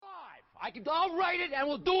I'll write it and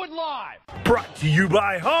we'll do it live. Brought to you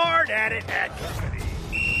by Hard At It Hat Company.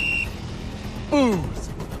 Booze,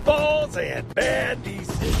 balls, and bad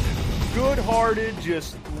decisions. Good-hearted,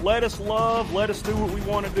 just let us love, let us do what we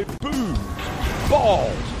want to do. Booze,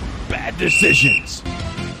 balls, bad decisions.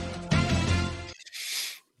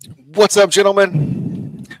 What's up,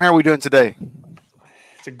 gentlemen? How are we doing today?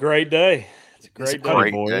 It's a great day. It's a great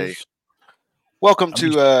day, boys. Welcome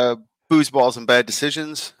to Booze, Balls, and Bad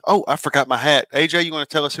Decisions. Oh, I forgot my hat. AJ, you want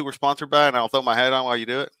to tell us who we're sponsored by, and I'll throw my hat on while you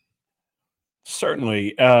do it?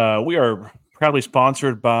 Certainly. We are proudly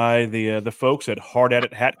sponsored by the folks at Hard At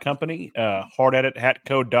It Hat Company,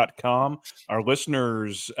 hardatithatco.com. Our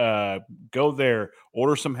listeners, go there,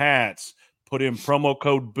 order some hats, put in promo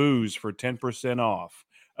code BOOZE for 10% off.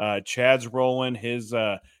 Chad's rolling his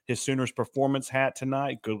Sooners performance hat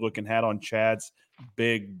tonight. Good looking hat on Chad's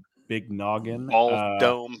big noggin. Bald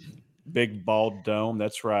dome. Big bald dome.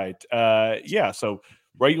 That's right. So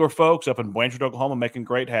regular folks up in Blanchard, Oklahoma, making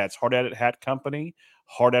great hats. Hard At It Hat Company,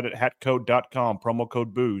 hardatithatco.com, promo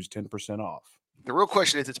code BOOZE, 10% off. The real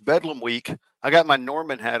question is, it's Bedlam week. I got my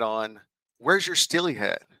Norman hat on. Where's your Stilly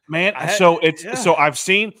hat? Man, so I've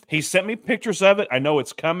seen, he sent me pictures of it. I know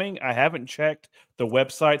it's coming. I haven't checked the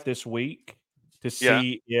website this week to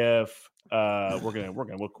see if we're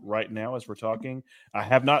gonna look right now as we're talking. I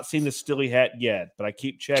have not seen the Stilly hat yet, but I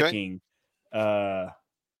keep checking because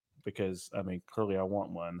clearly I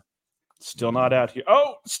want one. Still not out here.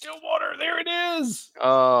 Oh, Stillwater, there it is.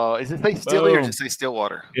 Oh, is it say Stilly or does it say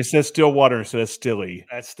Stillwater? It says Stillwater, so that's Stilly.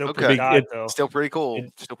 That's still pretty hot, though. Still pretty cool.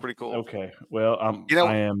 Still pretty cool. Okay, well,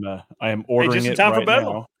 I am ordering just it time right for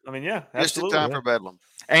Bedlam. now. Absolutely. Just in time for Bedlam,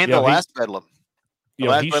 and the last Bedlam. The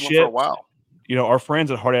last Bedlam for a while. Our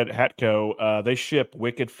friends at Hard At It Hat Co. They ship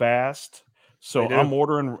wicked fast. So I'm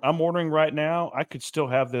ordering right now. I could still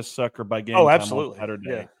have this sucker by game time on Saturday.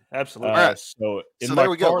 Yeah, absolutely. All right. So there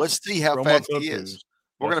we go. Let's see how fast he is.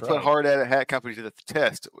 We're going to put Hard At It Hat Company to the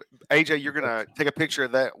test. AJ, you're going to take a picture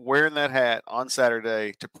of that wearing that hat on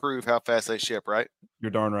Saturday to prove how fast they ship, right?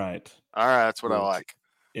 You're darn right. All right, that's what I like.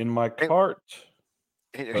 In my cart.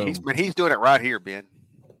 He's doing it right here, Ben.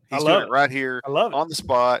 He's doing it right here. I love it. On the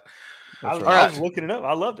spot. I was looking it up.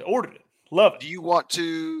 I loved it. Ordered it. Love it. Do you want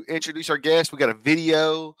to introduce our guest? We got a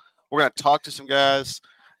video. We're going to talk to some guys.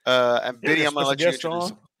 And Benny, I'm going to let you introduce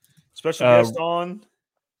them. Special guest on.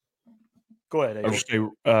 Go ahead. I'll just say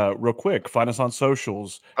real quick, find us on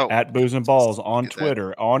socials at Booze and Balls, on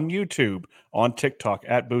Twitter, on YouTube, on TikTok,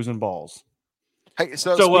 at Booze and Balls. Hey,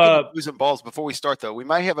 so speaking of Booze and Balls, before we start, though, we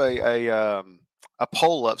may have a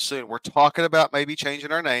poll up soon. We're talking about maybe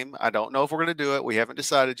changing our name. I don't know if we're going to do it. We haven't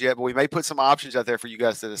decided yet, but we may put some options out there for you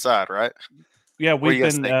guys to decide, right? Yeah, we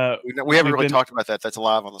haven't really talked about that. That's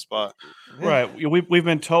live on the spot. Right. We've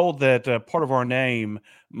been told that part of our name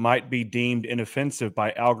might be deemed inoffensive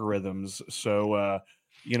by algorithms. So,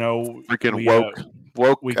 freaking woke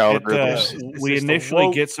algorithms. We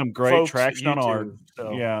initially get some great traction on our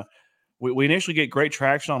We initially get great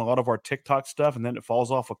traction on a lot of our TikTok stuff, and then it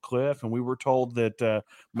falls off a cliff. And we were told that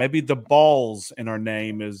maybe the balls in our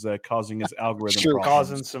name is causing us algorithm problems.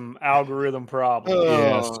 Causing some algorithm problems.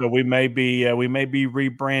 Yeah, so we may be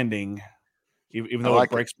rebranding, even though it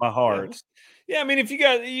breaks my heart. Yeah, if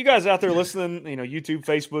you guys out there listening, YouTube,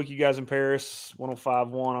 Facebook, you guys in Paris,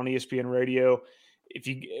 105.1 on ESPN Radio.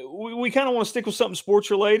 We kind of want to stick with something sports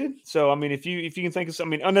related. So, if you can think of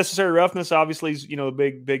something, Unnecessary Roughness, obviously, is, a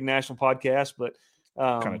big national podcast, but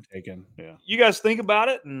kind of taken. Yeah. You guys think about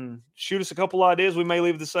it and shoot us a couple ideas. We may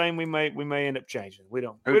leave it the same. We may end up changing. We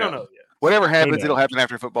don't know yet. Whatever happens, it'll happen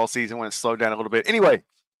after football season when it's slowed down a little bit. Anyway,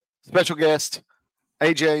 special guest,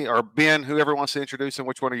 AJ or Ben, whoever wants to introduce him.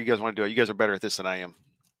 Which one of you guys want to do it? You guys are better at this than I am.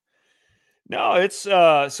 No, it's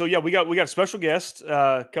we got a special guest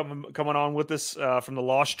coming on with us from the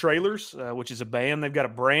Lost Trailers, which is a band. They've got a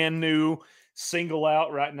brand new single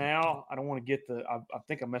out right now. I don't want to get I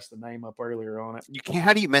think I messed the name up earlier on it.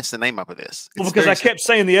 How do you mess the name up of this? Because I kept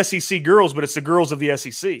saying the SEC Girls, but it's the Girls of the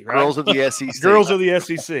SEC, right? Girls of the SEC. Girls of the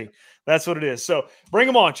SEC. That's what it is. So bring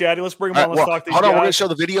them on, Chatty. Let's bring them on. Let's talk to these guys. We're going to show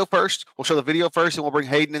the video first. We'll show the video first, and we'll bring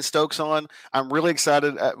Hayden and Stokes on. I'm really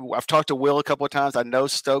excited. I've talked to Will a couple of times. I know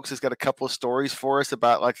Stokes has got a couple of stories for us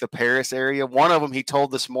about the Paris area. One of them he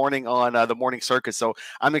told this morning on the Morning Circus. So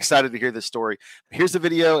I'm excited to hear this story. Here's the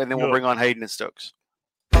video, and then we'll bring on Hayden and Stokes.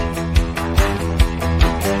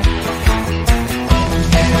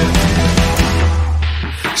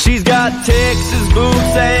 She's got Texas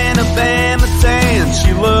boots and a Bama tan.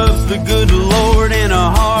 She loves the good Lord and a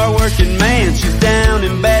hard-working man. She's down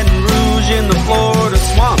in Baton Rouge in the Florida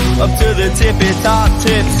swamp, up to the tippy-top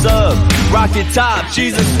tips of Rocky Top.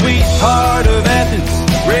 She's a sweetheart of Athens,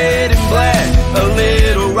 red and black.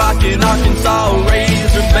 in Arkansas,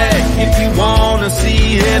 Razorback. If you wanna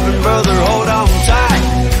see heaven, brother, hold on tight.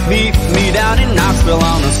 Meet me down in Knoxville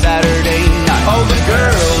on a Saturday night. Oh, the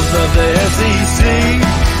girls of the SEC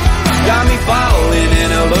got me falling in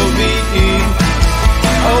LOVE.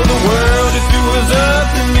 Oh, the world, if it was up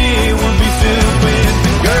to me, would be filled with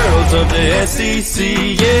the girls of the SEC.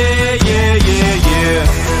 Yeah, yeah, yeah, yeah.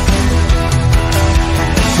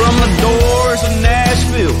 From the doors of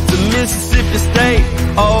Nashville to Mississippi State,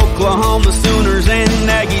 Oklahoma Sooners and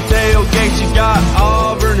Aggie tailgates, you got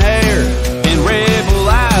Auburn hair and rebel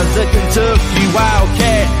eyes, the Kentucky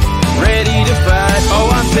Wildcat, ready to fight. Oh,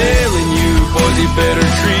 I'm telling you, boys, you better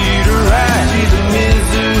treat her right. She's a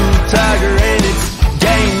Mizzou Tiger and it's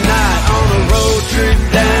game night on a road trip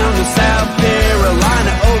down to South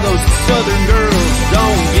Carolina. Oh, those Southern girls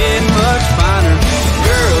don't get much finer.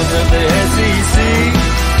 Girls of the SEC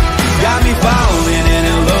got me falling in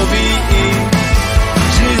LOVE.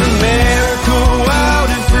 She's America, wild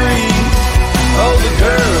and free. Oh, the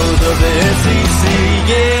girls of the SEC.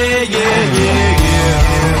 Yeah, yeah, yeah, yeah.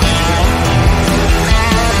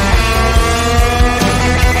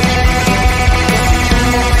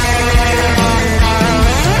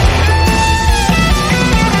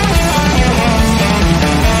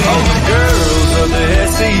 Oh, the girls of the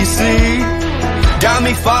SEC got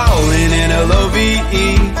me falling in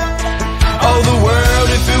LOVE. Oh, the world,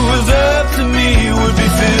 if it was up to me, would be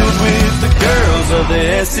filled with the girls of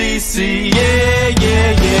the SEC. Yeah, yeah,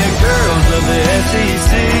 yeah, girls of the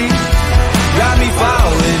SEC got me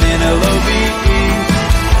falling in LOVE.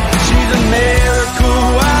 She's America,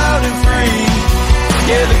 wild and free.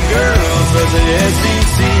 Yeah, the girls of the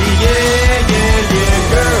SEC. Yeah, yeah, yeah,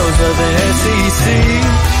 girls of the SEC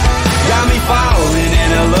got me falling in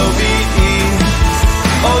LOVE.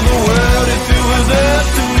 Oh, the world, if it was up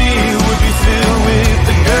to me, would be filled with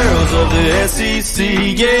the girls of the SEC.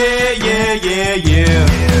 Yeah, yeah, yeah, yeah.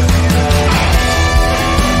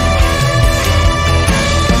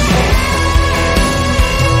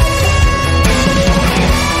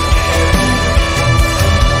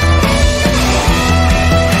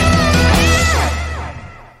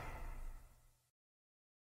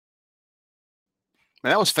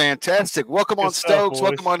 Man, that was fantastic. Welcome on stuff, Stokes. boys.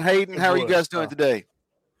 Welcome on Hayden. How are you guys doing today?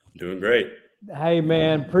 Doing great. Hey,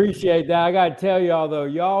 man, appreciate that. I got to tell y'all, though,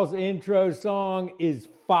 y'all's intro song is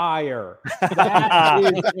fire.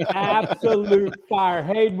 That is absolute fire.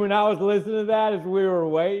 Hayden, when I was listening to that as we were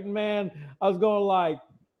waiting, man, I was going like,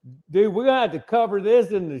 dude, we're going to have to cover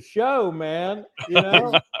this in the show, man. You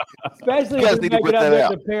know, especially if we make it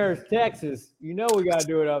up to Paris, Texas. You know we got to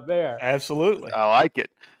do it up there. Absolutely. I like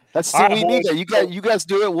it. That's All right, we need boys. that. You guys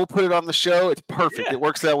do it. We'll put it on the show. It's perfect. Yeah. It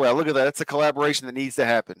works that well. Look at that. It's a collaboration that needs to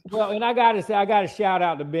happen. Well, and I got to say, I got to shout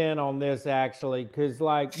out to Ben on this actually, because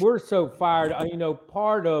like we're so fired. You know,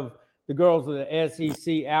 part of the girls of the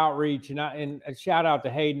SEC outreach, and a shout out to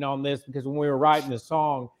Hayden on this, because when we were writing the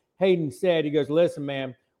song, Hayden said, he goes, "Listen,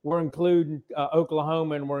 man, we're including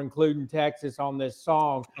Oklahoma and we're including Texas on this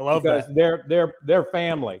song I love because that. they're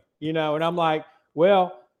family, you know." And I'm like,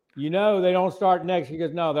 well, you know, they don't start next. He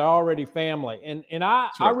goes, no, they're already family. And I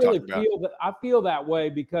really feel that way,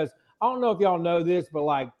 because I don't know if y'all know this, but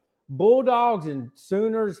like Bulldogs and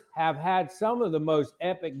Sooners have had some of the most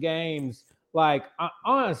epic games. Like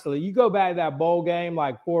honestly, you go back to that bowl game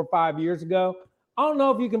like 4 or 5 years ago. I don't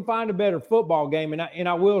know if you can find a better football game. And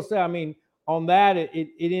I will say, I mean, on that, it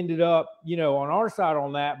ended up, you know, on our side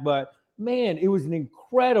on that, but man, it was an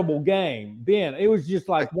incredible game, Ben. It was just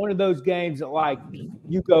like one of those games that, like,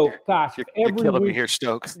 you go, gosh, You're killing me here,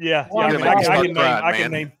 Stokes. Yeah, Well, I, you're mean, gonna make I, me can cry,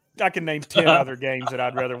 name, I can name 10 other games that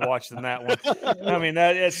I'd rather watch than that one. I mean,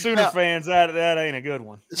 that as Sooner fans, that ain't a good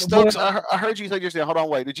one. Stokes, I heard you say just now. Hold on,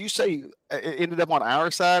 wait. Did you say it ended up on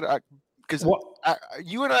our side? Because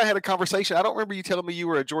you and I had a conversation. I don't remember you telling me you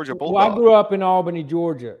were a Georgia Bulldog. Well, I grew up in Albany,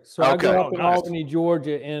 Georgia. So Okay. I grew up in nice. Albany,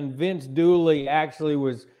 Georgia, and Vince Dooley actually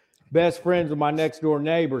was best friends with my next door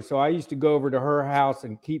neighbor. So I used to go over to her house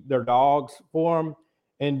and keep their dogs for them.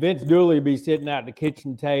 And Vince Dooley would be sitting at the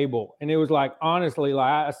kitchen table. And it was like, honestly,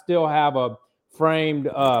 like I still have a framed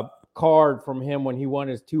card from him when he won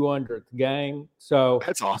his 200th game. So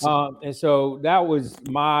That's awesome. and so that was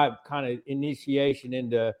my kind of initiation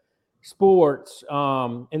into sports.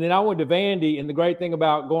 And then I went to Vandy, and the great thing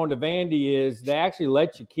about going to Vandy is they actually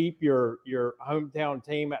let you keep your hometown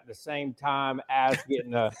team at the same time as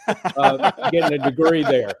getting a degree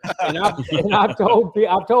there. And I've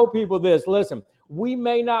told people this: listen, we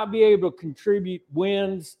may not be able to contribute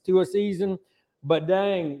wins to a season, but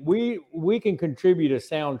dang, we can contribute a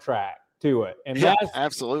soundtrack to it, and Yeah, that's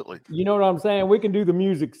absolutely. You know what I'm saying? We can do the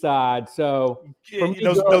music side. So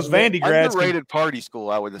those Vandy grads, underrated party school,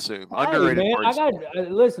 I would assume. Hey, Underrated man, party school.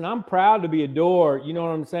 listen. I'm proud to be a door. You know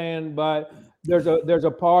what I'm saying? But there's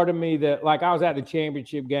a part of me that, like, I was at the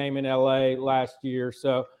championship game in LA last year.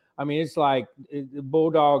 So I mean, it's like the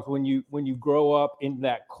Bulldogs. When you grow up in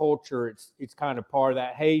that culture, it's kind of part of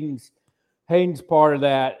that. Hayden's part of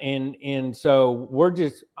that, and so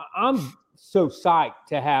I'm so psyched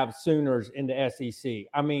to have Sooners in the SEC.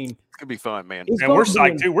 I mean, It's gonna be fun, man. and we're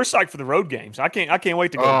psyched too. We're psyched for the road games. I can't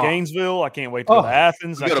wait to go to Gainesville. I can't wait to go to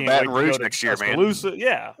Athens. We go to Baton Rouge next year, man.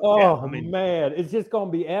 Yeah. Oh man, it's just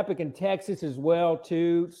gonna be epic in Texas as well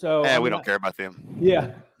too. So we don't care about them.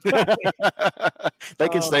 Yeah. They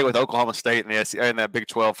can stay with Oklahoma State and that Big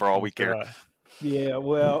 12 for all we care. Right. Yeah,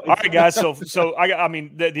 well, all right, guys. So I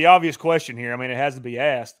mean, the obvious question here. I mean, it has to be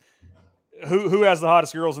asked: Who has the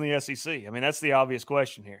hottest girls in the SEC? I mean, that's the obvious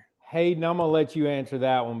question here. Hayden, I'm gonna let you answer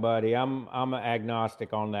that one, buddy. I'm an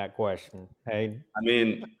agnostic on that question. Hayden, I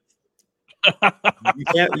mean, you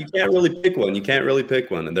can't really pick one. You can't really pick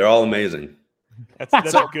one, and they're all amazing. That's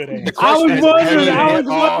a good answer. I was wondering if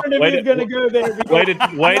he was going to go there.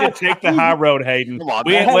 Way to take the high road, Hayden.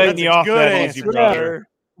 We ain't letting you off that easy, brother.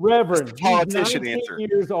 Reverend, politician he's 19 answer.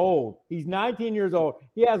 years old. He's 19 years old.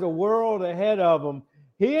 He has a world ahead of him.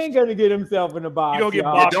 He ain't going to get himself in a box. You don't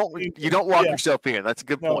get You don't lock yourself in. That's a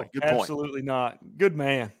good point. Good point. Absolutely not. Good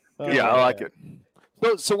man. Yeah, I like it.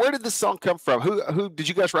 So where did this song come from? Who did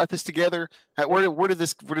you guys write this together? Where did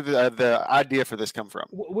the idea for this come from?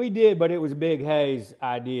 We did, but it was Big Hayes'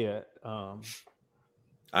 idea.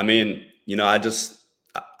 I mean,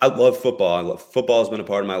 I love football. Football has been a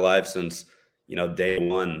part of my life since, day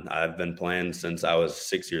one. I've been playing since I was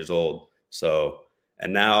 6 years old. So,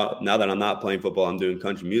 and now that I'm not playing football, I'm doing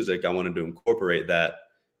country music. I wanted to incorporate that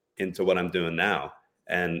into what I'm doing now.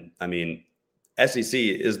 And I mean, SEC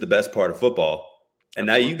is the best part of football. And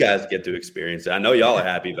now you guys get to experience it. I know y'all are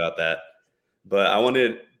happy about that, but I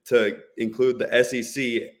wanted to include the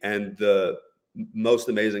SEC and the most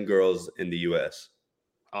amazing girls in the U.S.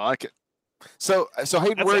 I like it. So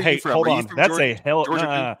Hayden, where are you from? Hold Are you on. from That's Georgia? a hell.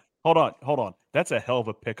 Georgia? Hold on. That's a hell of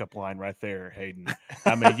a pickup line right there, Hayden.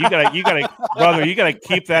 I mean, you gotta, brother, you gotta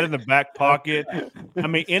keep that in the back pocket. I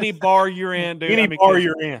mean, any bar you're in, dude. Any bar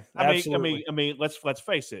you're in. Absolutely. I mean, let's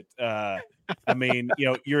face it. I mean,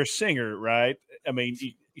 you're a singer, right? I mean,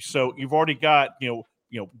 so you've already got,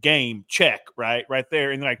 game check, right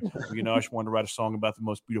there. And like, I just wanted to write a song about the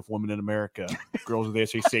most beautiful women in America, girls of the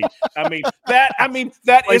SEC. I mean,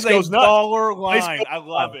 that is a baller line. I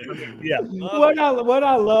love it. Yeah. What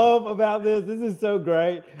I love about this is so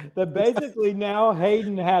great that basically now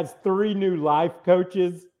Hayden has 3 new life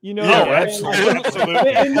coaches. You know,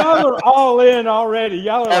 absolutely. And y'all are all in already.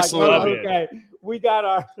 Y'all are Absolutely. like, okay, we got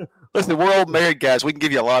our. Listen, we're old married guys. We can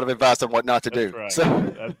give you a lot of advice on what not to do. Right. So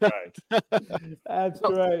That's right. That's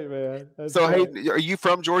great, man. That's So, great. Hayden, are you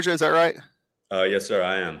from Georgia? Is that right? Yes, sir,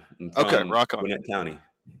 I am. I'm from Okay, rock on. Gwinnett County.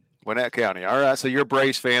 Gwinnett County. All right. So you're a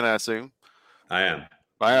Braves fan, I assume. I am.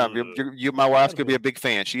 I am. My wife's gonna be a big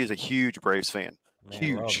fan. She is a huge Braves fan. Man,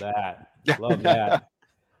 Huge. Love that. Love that.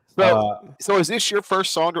 So is this your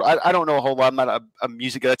first song? I don't know a whole lot. I'm not a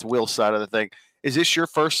music guy. That's Will's side of the thing. Is this your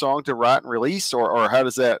first song to write and release, or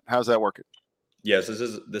how's that working? Yes,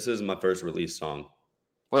 this is my first release song.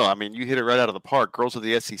 Well, I mean, you hit it right out of the park. Girls of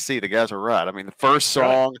the SEC, the guys are right. I mean, the first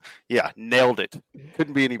song, nailed it.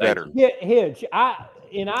 Couldn't be any better. Yeah, Hitch. I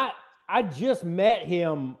just met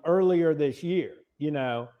him earlier this year.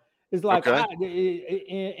 It's like Okay.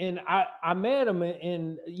 I met him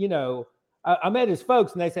and I met his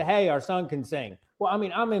folks and they said, "Hey, our son can sing." Well, I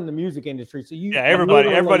mean, I'm in the music industry, so everybody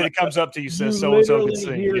that comes up to you says so and so can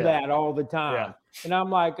sing. Hear that all the time, and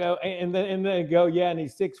I'm like, oh, and then go, and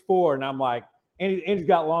he's 6'4", and I'm like, and he's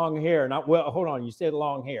got long hair, and well, hold on, you said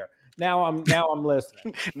long hair. Now I'm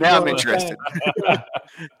listening. Now I'm interested.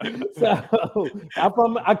 So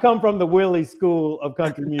I come from the Willie School of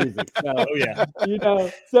country music.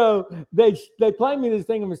 So, so they play me this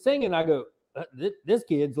thing and I'm singing. I go, this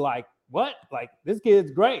kid's like, what? Like, this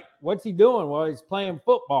kid's great. What's he doing? Well, he's playing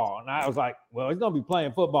football. And I was like, well, he's going to be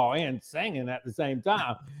playing football and singing at the same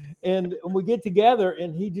time. And we get together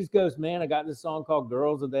and he just goes, man, I got this song called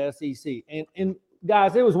Girls of the SEC. And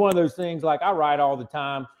guys, it was one of those things, like, I write all the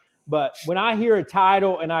time, but when I hear a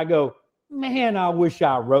title and I go, man, I wish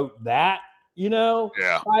I wrote that,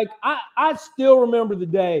 like I still remember the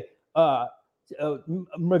day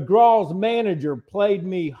McGraw's manager played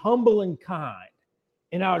me Humble and Kind.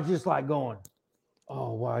 And I was just like going,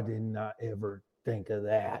 oh, why didn't I ever think of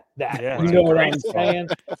that. Yeah, you know what I'm saying?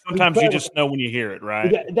 Sometimes you just know when you hear it,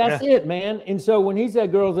 right? That's it, man. And so when he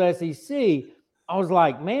said girls SEC, I was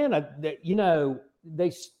like, man, I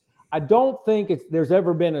don't think there's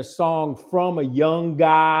ever been a song from a young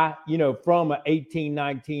guy, from an 18,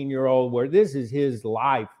 19-year-old where this is his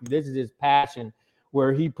life. This is his passion,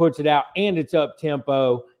 where he puts it out and it's up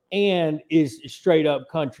tempo and is straight up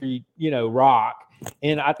country, rock.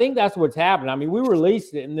 And I think that's what's happened. I mean, we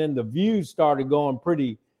released it and then the views started going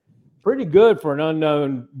pretty good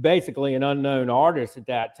for basically an unknown artist at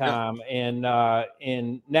that time. Yeah.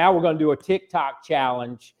 And now we're going to do a TikTok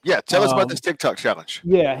challenge. Yeah. Tell us about this TikTok challenge.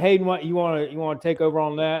 Yeah. Hayden, you want to take over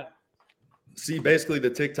on that? See, basically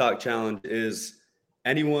the TikTok challenge is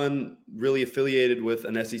anyone really affiliated with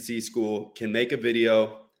an SEC school can make a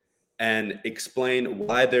video and explain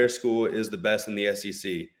why their school is the best in the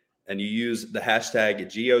SEC. And you use the hashtag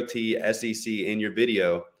GOTSEC in your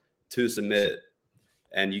video to submit it.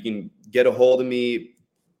 And you can get a hold of me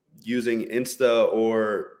using Insta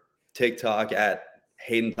or TikTok at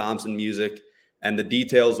Hayden Thompson Music. And the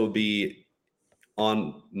details will be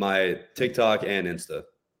on my TikTok and Insta.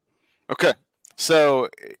 Okay. So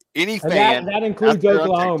any fan that includes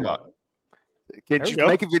Oklahoma. Can you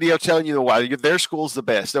make a video telling you why their school's the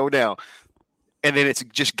best? No doubt. And then it's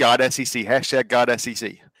just God SEC, hashtag God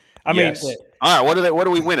SEC. I mean, yes. All right. What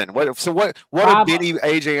are we winning? What are Benny,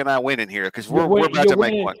 AJ, and I winning here? Because we're about to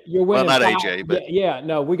make one. You're winning. Well, not AJ, but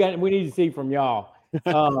no, we need to see from y'all.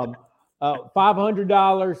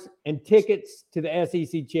 $500 and tickets to the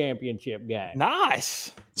SEC championship game.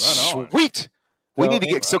 Nice. Right on. Sweet. We need to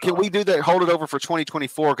get. So can we do that? Hold it over for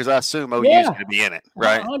 2024 because I assume OU is going to be in it,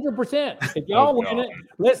 right? 100%. If y'all win it,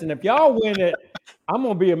 listen. If y'all win it, I'm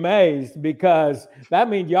going to be amazed because that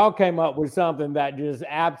means y'all came up with something that just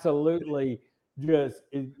absolutely just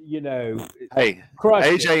Hey,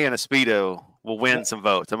 AJ and a Speedo will win some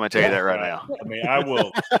votes. I'm going to tell you that right now. I mean, I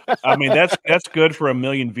will. I mean, that's good for 1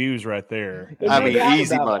 million views right there. I mean,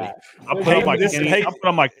 easy money. I'll put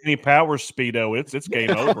on my Kenny Powers Speedo. It's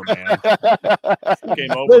game over, man.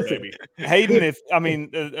 Game over, baby. Hayden,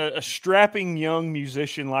 a strapping young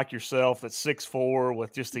musician like yourself at 6'4"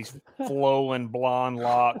 with just these flowing blonde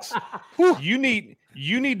locks, you need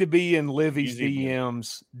to be in Livy's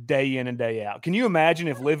DMs day in and day out. Can you imagine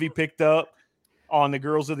if Livy picked up on the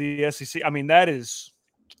girls of the SEC? I mean,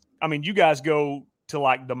 you guys go to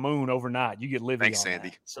like the moon overnight. You get Livy. Thanks, on Sandy.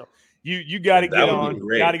 That. So you got to get on.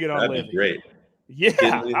 Got to get on Livy. Great.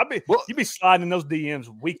 Yeah, you be sliding in those DMs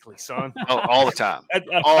weekly, son. All the time.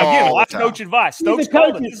 Again, life coach advice. Stokes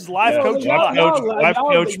called it. This is life coach advice. Life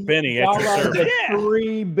coach Benny. Y'all are the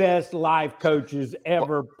 3 best life coaches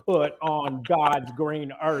ever put on God's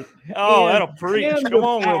green earth. Oh, that'll preach. Come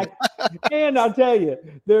on with it. And I'll tell you,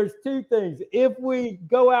 there's 2 things. If we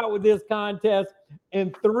go out with this contest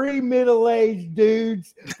and 3 middle-aged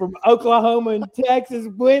dudes from Oklahoma and Texas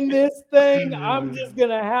win this thing, I'm just going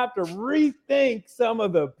to have to rethink some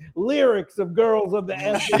of the lyrics of Girls of the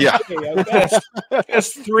SEC. Yeah. Okay?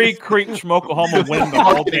 Just 3 creeps from Oklahoma win the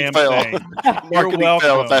whole damn thing. You're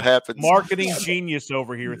welcome. If that happens. Marketing genius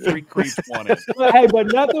over here. 3 creeps won it. Hey,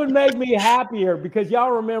 but nothing would make me happier because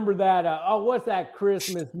y'all remember that. What's that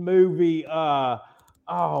Christmas movie?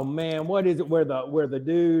 Oh man, what is it? Where the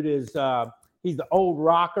dude is? He's the old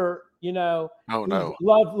rocker, Oh no!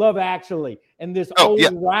 Love Actually, and this old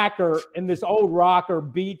rocker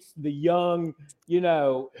beats the young,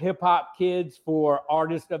 hip hop kids for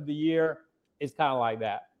Artist of the Year. It's kind of like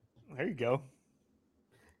that. There you go.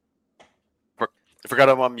 I forgot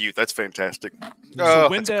I'm on mute. That's fantastic. So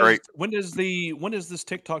when does this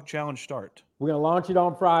TikTok challenge start? We're gonna launch it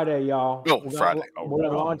on Friday, y'all. Friday. We're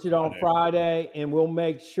gonna launch it on Friday, and we'll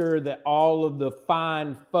make sure that all of the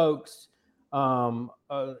fine folks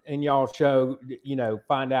in y'all show,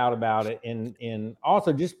 find out about it, and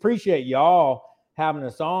also just appreciate y'all having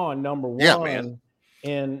us on. Number one, yeah, man.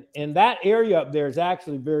 And that area up there is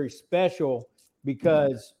actually very special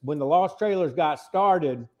because when the Lost Trailers got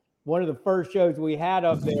started, one of the first shows we had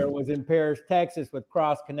up there was in Paris, Texas, with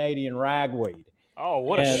Cross Canadian Ragweed. Oh,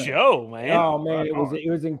 what a show, man! Oh man,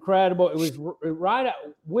 it was incredible. It was right at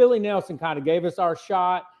Willie Nelson kind of gave us our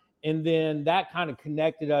shot. And then that kind of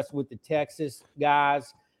connected us with the Texas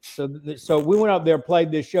guys. So we went up there and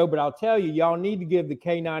played this show. But I'll tell you, y'all need to give the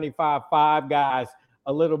K95.5 guys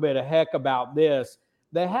a little bit of heck about this.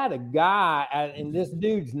 They had a guy, and this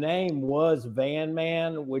dude's name was Van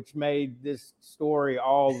Man, which made this story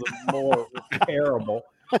all the more terrible.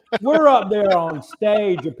 We're up there on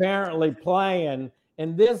stage apparently playing,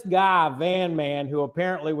 and this guy, Van Man, who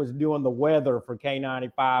apparently was doing the weather for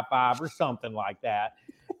K95.5 or something like that,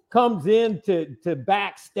 comes into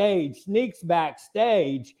backstage, sneaks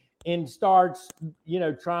backstage, and starts,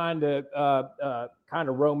 trying to kind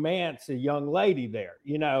of romance a young lady there.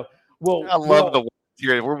 Well, I love the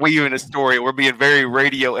here. We're weaving a story. We're being very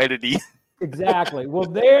radio edity. Exactly. Well,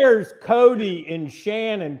 there's Cody and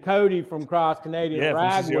Shannon. Cody from Cross Canadian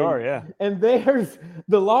Ragweed. And there's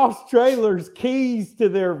the Lost Trailers keys to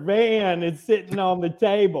their van is sitting on the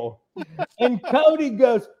table. And Cody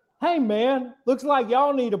goes, "Hey, man, looks like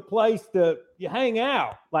y'all need a place to hang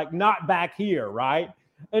out, like not back here, right?"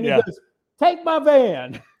 And he goes, "Take my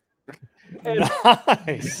van." And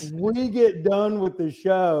nice. We get done with the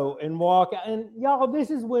show and walk out. And y'all, this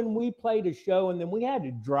is when we played a show, and then we had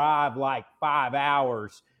to drive like 5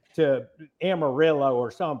 hours to Amarillo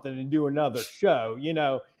or something and do another show,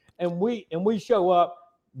 And we show up,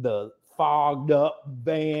 the fogged up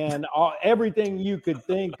van, everything you could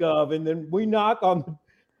think of, and then we knock on,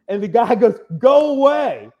 and the guy goes, "Go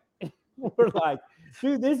away." We're like,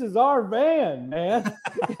 "Dude, this is our van, man."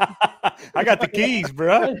 I got the keys,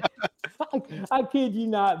 bro. I kid you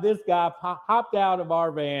not. This guy hopped out of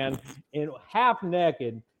our van and half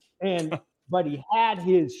naked, but he had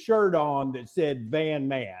his shirt on that said "Van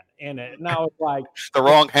Man" in it, and I was like, the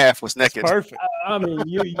wrong half was naked. Perfect. I mean,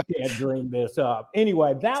 you can't dream this up.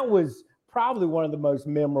 Anyway, that was probably one of the most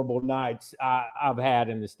memorable nights I've had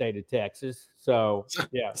in the state of Texas. So,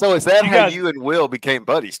 yeah. So is that how you and Will became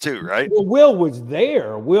buddies too, right? Well, Will was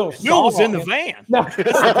there. Will was in the van. No.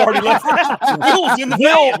 Already left out. Will was in the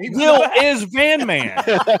van. Will is Van Man.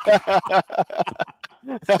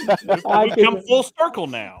 We come full circle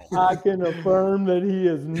now. I can affirm that he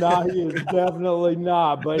is not. He is definitely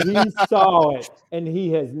not. But he saw it, and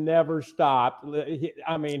he has never stopped.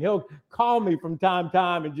 I mean, he'll call me from time to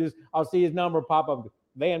time, and I'll see his number pop up,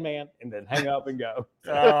 "Van Man," and then hang up and go.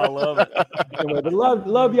 Oh, I love it. Anyway, but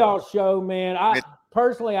love y'all's show, man.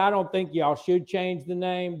 Personally, I don't think y'all should change the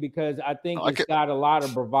name because I think it's got a lot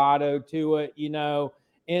of bravado to it,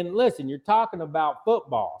 And listen, you're talking about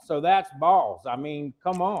football, so that's balls. I mean,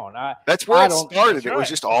 come on. That's where it started. It was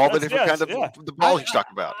just all the different kinds of the balls you're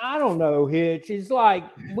talking about. I don't know, Hitch. It's like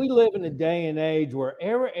we live in a day and age where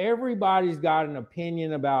everybody's got an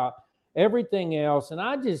opinion about everything else, and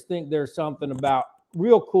I just think there's something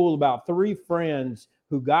real cool about three friends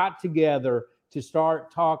who got together to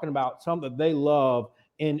start talking about something they love,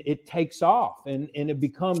 and it takes off, and it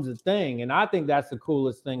becomes a thing. And I think that's the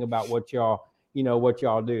coolest thing about what y'all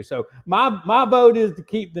do. So my vote is to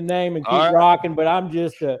keep the name and keep rocking, but I'm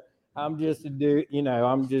just a dude,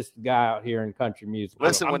 I'm just a guy out here in country music.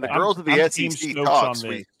 Listen, when the girls of the SEC talks,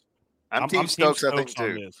 I'm Team Stokes, I think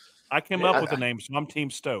too. I came up with the name, so I'm Team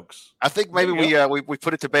Stokes. I think maybe we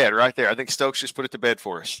put it to bed right there. I think Stokes just put it to bed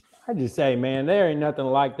for us. I just say, man, there ain't nothing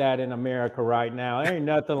like that in America right now. There ain't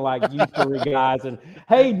nothing like you three guys. And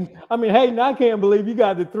Hayden, I can't believe you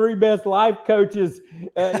got the three best life coaches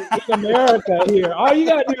in America here. All you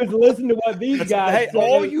got to do is listen to what these guys say.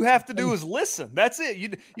 All you have to do is listen. That's it. You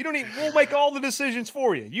don't even. We'll make all the decisions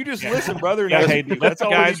for you. You just listen, brother. Yeah, Hayden, let the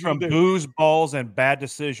guys from Booze, Balls, and Bad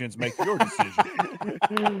Decisions make your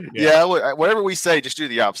decision. Yeah, whatever we say, just do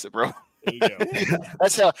the opposite, bro. There you go.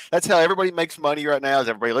 That's how everybody makes money right now. Is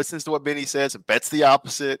everybody listens to what Benny says and bets the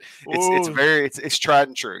opposite. It's tried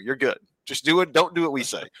and true. You're good. Just do it. Don't do what we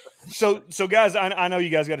say. So guys, I know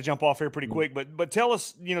you guys got to jump off here pretty quick, but tell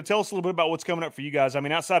us a little bit about what's coming up for you guys. I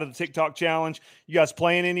mean, outside of the TikTok challenge, you guys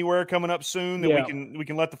playing anywhere coming up soon that we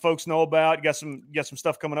can let the folks know about? You got some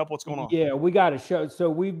stuff coming up. What's going on? Yeah, we got a show. So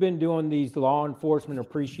we've been doing these law enforcement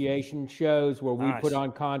appreciation shows where we put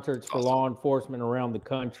on concerts for law enforcement around the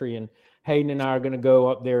country, and Hayden and I are going to go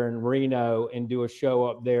up there in Reno and do a show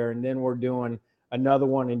up there, and then we're doing another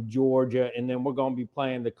one in Georgia, and then we're going to be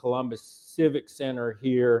playing the Columbus Civic Center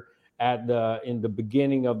here in the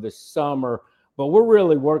beginning of the summer. But we're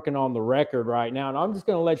really working on the record right now, and I'm just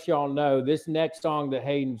going to let y'all know this next song that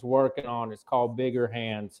Hayden's working on is called "Bigger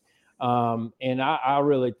Hands," and I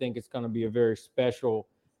really think it's going to be a very special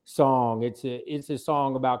song. It's a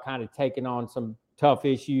song about kind of taking on some tough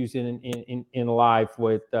issues in life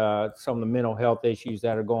with some of the mental health issues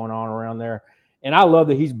that are going on around there. And I love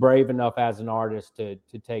that he's brave enough as an artist to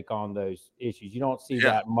take on those issues. You don't see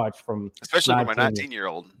that much from, especially from a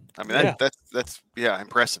 19-year-old. I mean, that's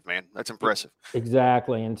impressive, man. That's impressive.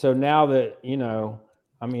 Exactly. And so now that,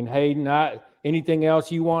 Hayden, anything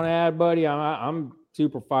else you want to add, buddy? I'm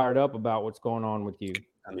super fired up about what's going on with you.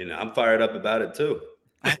 I mean, I'm fired up about it too.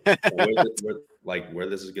 Where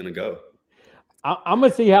this is going to go. I'm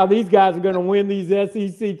gonna see how these guys are gonna win these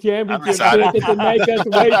SEC championships excited. and make us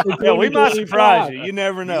wait for Yeah, we might surprise you. You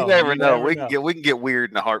never know. You never know. We can get weird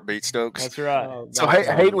in a heartbeat, Stokes. That's right. So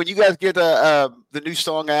Hayden, when you guys get the new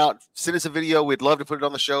song out, send us a video. We'd love to put it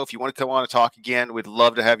on the show. If you want to come on and talk again, we'd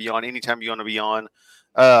love to have you on anytime you want to be on.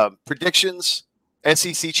 Predictions,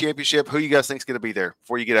 SEC championship. Who you guys think is going to be there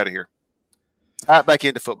before you get out of here? Back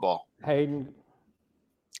into football. Hayden.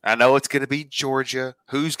 I know it's going to be Georgia.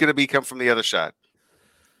 Who's going to come from the other side?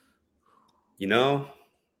 You know,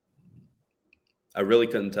 I really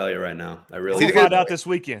couldn't tell you right now. We'll find out this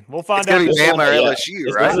weekend. We'll find out. It's going to be Bama or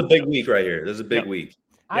LSU, right? This is a big week right here. This is a big week.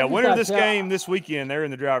 Yeah, winner of this game this weekend, they're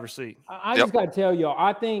in the driver's seat. I just got to tell you,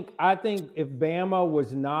 I think if Bama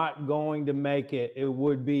was not going to make it, it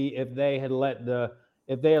would be if they had let the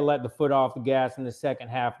foot off the gas in the second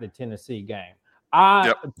half of the Tennessee game.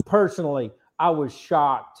 Personally, I was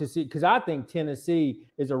shocked to see, because I think Tennessee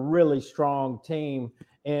is a really strong team,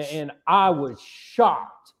 and I was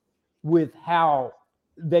shocked with how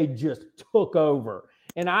they just took over.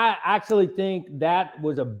 And I actually think that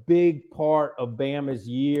was a big part of Bama's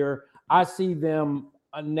year. I see them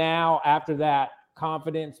now after that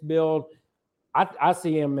confidence build. I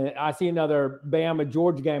see another Bama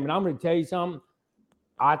Georgia game, and I'm going to tell you something.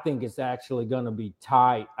 I think it's actually going to be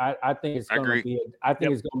tight. I think it's going to be.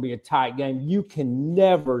 It's going to be a tight game. You can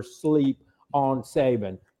never sleep on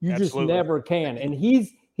Saban. You just never can. And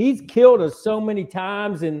he's killed us so many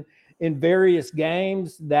times in various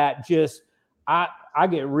games that just I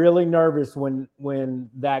get really nervous when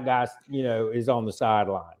that guy is on the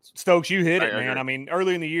sidelines. Stokes, you hit it, man. I mean,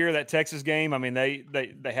 early in the year, that Texas game, I mean, they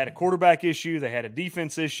had a quarterback issue, they had a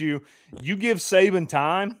defense issue. You give Saban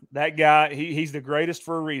time, that guy, he's the greatest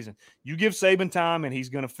for a reason. You give Saban time, and he's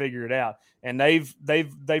going to figure it out. And they've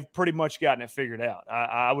pretty much gotten it figured out.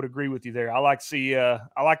 I would agree with you there. I like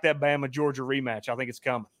that Bama Georgia rematch. I think it's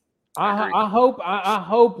coming. I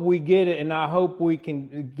hope we get it, and I hope we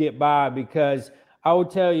can get by, because I will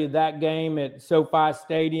tell you that game at SoFi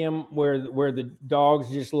Stadium where the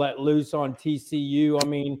dogs just let loose on TCU. I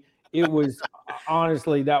mean, it was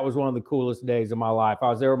honestly, that was one of the coolest days of my life. I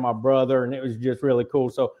was there with my brother, and it was just really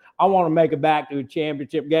cool. So I want to make it back to a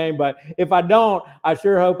championship game, but if I don't, I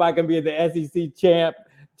sure hope I can be at the SEC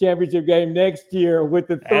championship game next year with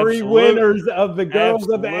the three winners of the Girls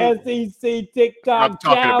of the SEC TikTok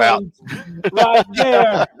challenge right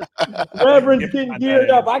there. Reverend's getting geared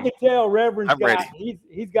up. I can tell Reverend's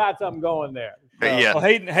he's got something going there. Well,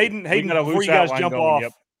 Hayden, before you guys jump off,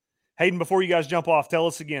 Hayden, before you guys jump off, tell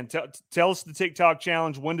us again. Tell us the TikTok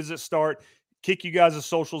challenge. When does it start? Kick you guys'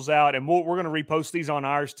 socials out, and we're going to repost these on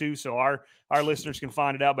ours too, so our listeners can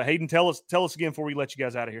find it out. But Hayden, tell us again before we let you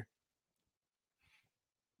guys out of here.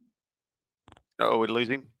 Oh, we lose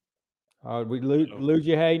him? We lose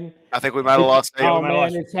you, Hayden? I think we might have lost Hayden. Oh,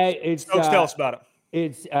 man, it's Stokes, tell us about it.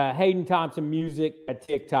 It's Hayden Thompson Music at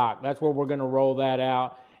TikTok. That's where we're going to roll that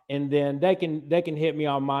out. And then they can hit me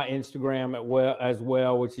on my Instagram as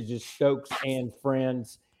well, which is just Stokes and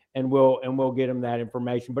Friends, and we'll get them that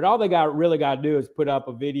information. But all they really got to do is put up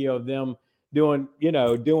a video of them doing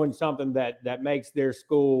something that makes their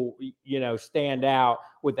school, stand out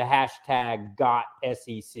with the hashtag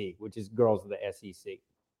 #GotSEC, which is Girls of the SEC.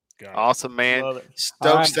 Awesome, man.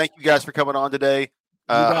 Stokes, thank you guys for coming on today.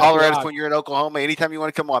 Holler at us when you're in Oklahoma. Anytime you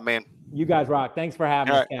want to come on, man. You guys rock. Thanks for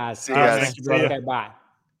having us, guys. See you guys. Okay, bye.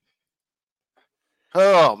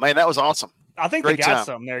 Oh, man, that was awesome. I think they got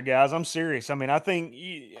something there, guys. I'm serious. I mean, I think,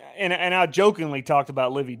 and I jokingly talked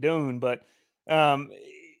about Livy Doon, but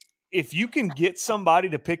if you can get somebody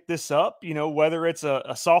to pick this up, whether it's a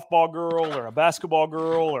softball girl or a basketball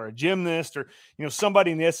girl or a gymnast or,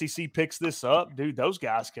 somebody in the SEC picks this up, dude, those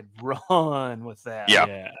guys could run with that. Yeah.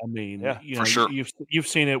 I mean, for sure. You've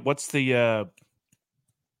seen it. What's the,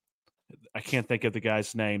 I can't think of the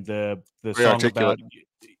guy's name. The song about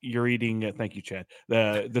you're eating. Thank you, Chad.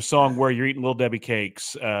 The song where you're eating Little Debbie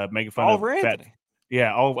cakes, making fun of fat.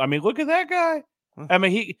 Yeah. Oh, I mean, look at that guy. I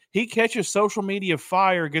mean, he catches social media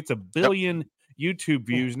fire, gets 1 billion YouTube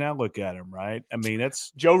views. Now look at him, right? I mean,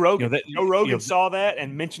 that's Joe Rogan. Joe Rogan saw that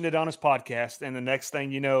and mentioned it on his podcast, and the next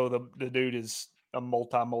thing you know, the dude is a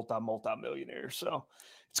multi-millionaire. So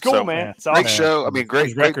it's cool, man. It's great show. I mean,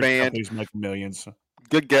 great band. He's making millions.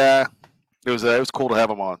 Good guy. It was cool to have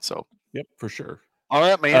him on. So yep, for sure. All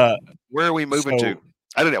right, man. Where are we moving to?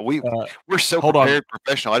 I don't know. We're so prepared,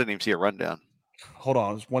 professional. I didn't even see a rundown. Hold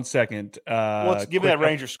on, 1 second. Let's give that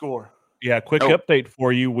Ranger score. Yeah, quick update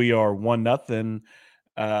for you. We are 1-0.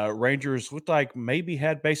 Rangers looked like maybe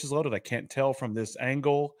had bases loaded. I can't tell from this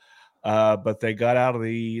angle, but they got out of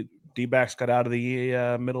the D-backs got out of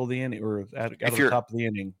the middle of the inning or out of the top of the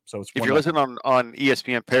inning. So it's if you're listening on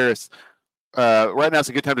ESPN Paris, right now it's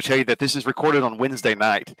a good time to tell you that this is recorded on Wednesday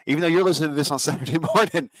night. Even though you're listening to this on Saturday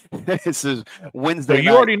morning, this is Wednesday night.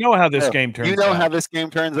 You already know how this game turns out. You know how this game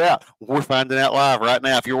turns out. We're finding out live right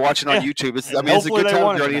now. If you're watching on YouTube, it's a good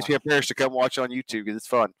time for ESPN Paris to come watch on YouTube because it's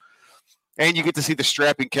fun. And you get to see the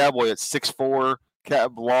strapping cowboy at 6'4",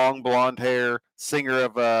 long blonde hair, singer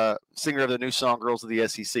of the new song "Girls of the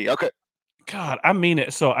SEC." Okay, God, I mean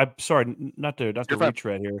it. So I'm sorry, not to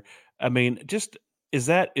retread here. I mean, is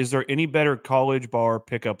there any better college bar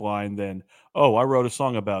pickup line than I wrote a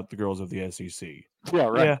song about the girls of the SEC? Yeah,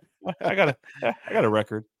 right. Yeah, I got a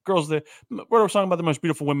record. Wrote a song about the most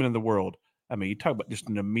beautiful women in the world. I mean, you talk about just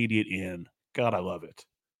an immediate in. God, I love it.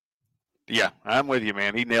 Yeah, I'm with you,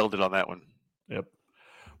 man. He nailed it on that one. Yep.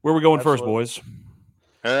 Where are we going first, boys?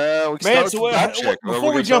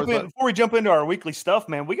 Before we jump into our weekly stuff,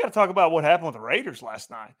 man, we got to talk about what happened with the Raiders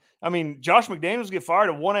last night. I mean, Josh McDaniels get fired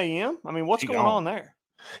at 1 a.m. I mean, what's going on there?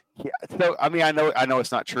 Yeah, so I mean, I know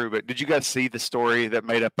it's not true, but did you guys see the story that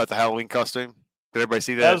made up about the Halloween costume? Did everybody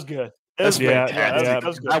see that? That was good. That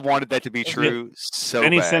was good. I wanted that to be true so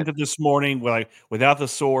and he bad. sent it this morning without the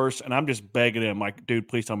source, and I'm just begging him, like, dude,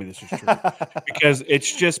 please tell me this is true. because it's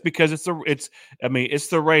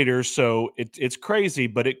the Raiders, so it's crazy,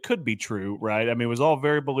 but it could be true, right? I mean, it was all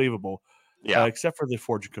very believable. Yeah, except for the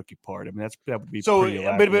fortune cookie part. I mean, that would be so. Pretty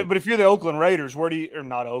elaborate. But if you're the Oakland Raiders,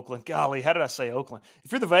 not Oakland? Golly, how did I say Oakland?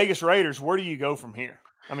 If you're the Vegas Raiders, where do you go from here?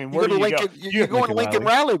 I mean, where do you go? You're going Lincoln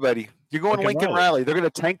Riley, buddy. You're going Lincoln Riley. They're going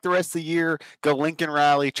to tank the rest of the year, go Lincoln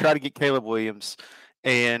Riley, try to get Caleb Williams,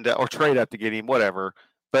 and or trade up to get him, whatever.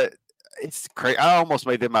 But it's crazy. I almost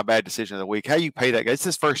made that my bad decision of the week. How you pay that guy? It's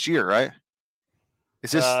his first year, right?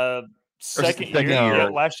 Is this second year?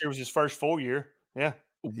 Last year was his first full year. Yeah.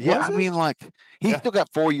 Yeah, I mean, he's still got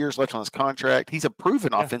 4 years left on his contract. He's a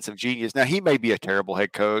proven offensive genius. Now, he may be a terrible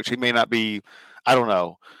head coach. He may not be. I don't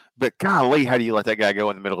know. But golly, how do you let that guy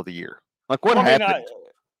go in the middle of the year? Like, what happened?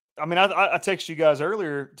 I texted you guys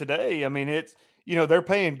earlier today. I mean, it's they're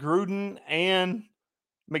paying Gruden and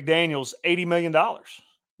McDaniels $80 million.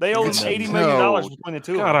 They owe them $80 million between the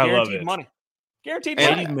two. God, I love it. Money. Guaranteed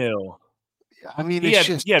 $80 million. I mean, he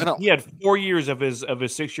had 4 years of his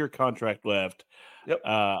 6-year contract left. Yep.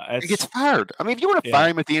 He gets fired. I mean, if you want to fire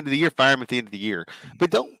him at the end of the year, fire him at the end of the year.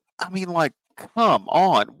 But don't. I mean, come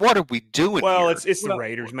on, what are we doing? Well, here? it's the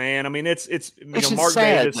Raiders, man. I mean, it's Mark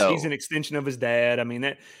Davis. Though. He's an extension of his dad. I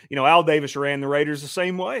mean, Al Davis ran the Raiders the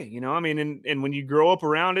same way. I mean, and when you grow up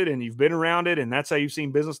around it and you've been around it, and that's how you've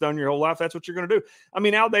seen business done your whole life, that's what you're going to do. I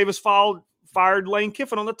mean, Al Davis fired Lane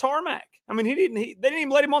Kiffin on the tarmac. I mean, they didn't even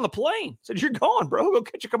let him on the plane. Said, "You're gone, bro. Go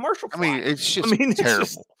catch a commercial flight." I mean, it's just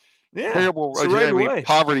terrible. Terrible. Right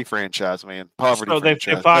poverty franchise, man. Poverty. So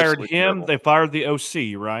franchise. They fired him. Terrible. They fired the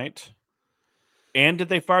OC, right? And did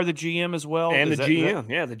they fire the GM as well? And the GM,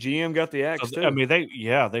 the GM got the axe too. I mean, they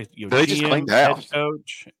GM, just cleaned house. Head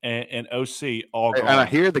coach, and OC all gone. And I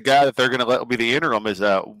hear the guy that they're going to let be the interim is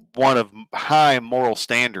one of high moral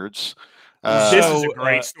standards. This is a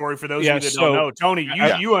great story for those of you that don't know. Tony,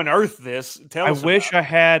 you unearthed this. Tell us. I wish I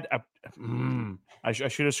had. I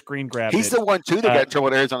should have screen grabbed. He's the one too that got in trouble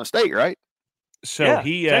at Arizona State, right? So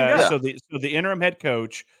the interim head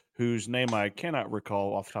coach, whose name I cannot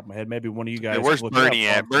recall off the top of my head. Maybe one of you guys. Where's Bernie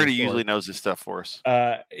at? Bernie usually knows this stuff for us.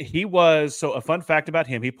 He was a fun fact about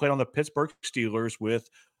him. He played on the Pittsburgh Steelers with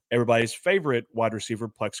everybody's favorite wide receiver,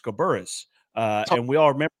 Plexico Burress. And we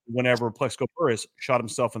all remember whenever Plexico Burress shot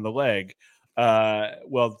himself in the leg.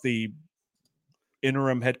 The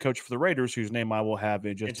interim head coach for the Raiders, whose name I will have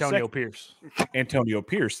in just Antonio Pierce. Antonio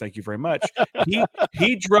Pierce, thank you very much.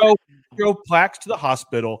 He drove Plax to the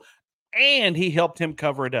hospital, and he helped him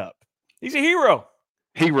cover it up. He's a hero.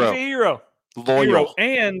 He's a hero. Loyal.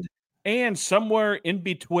 And somewhere in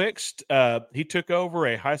betwixt, he took over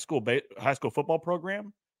a high school football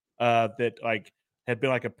program that had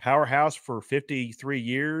been a powerhouse for 53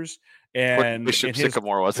 years. And Bishop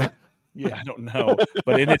Sycamore was it? Yeah, I don't know,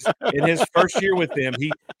 but in his first year with them,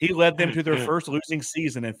 he led them to their first losing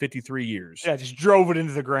season in 53 years. Yeah, just drove it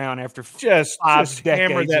into the ground after just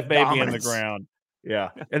hammered that baby dominance. in the ground. Yeah,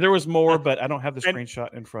 and there was more, but I don't have the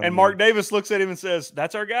screenshot in front of me. And Mark Davis looks at him and says,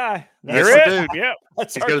 "That's our guy. That's it. Dude. Yep,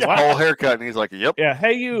 that's he's got his whole haircut, and he's like, "Yep, yeah.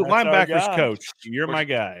 Hey, you that's linebackers coach, you're my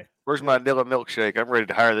guy. Where's my Nilla milkshake? I'm ready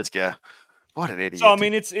to hire this guy." What an idiot! So I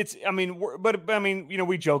mean,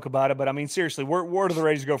 we joke about it, but I mean, seriously, where do the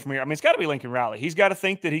Raiders go from here? I mean, it's got to be Lincoln Riley. He's got to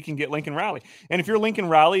think that he can get Lincoln Riley. And if you're Lincoln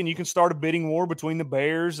Riley and you can start a bidding war between the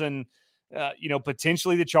Bears and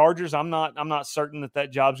potentially the Chargers, I'm not certain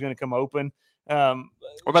that job's going to come open. What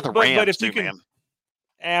about the Rams, but if too, you can, man?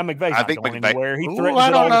 McVay's not going McVay, anywhere. He Ooh, threatens I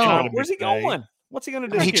it don't all the know. time. Where's he going? What's he going to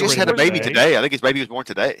do? He just had a baby today. I think his baby was born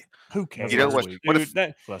today. Who cares? You know what? Do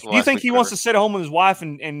you think he wants to sit at home with his wife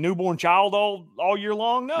and newborn child all year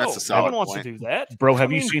long? No, no one wants to do that. Bro,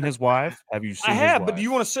 have you seen his wife? Have you seen? I have, but do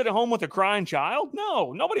you want to sit at home with a crying child?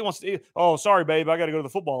 No, nobody wants to. Oh, sorry, babe, I got to go to the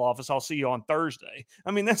football office. I'll see you on Thursday.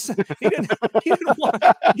 I mean, he didn't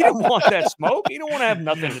want that smoke. He don't want to have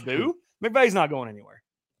nothing to do. McVay's not going anywhere.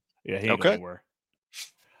 Yeah, he ain't going anywhere.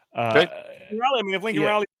 Riley, I mean, if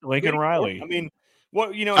Lincoln Riley. I mean,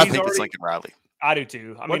 what I think it's Lincoln Riley. I do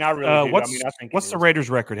too. I mean, I really do. I think what's the Raiders'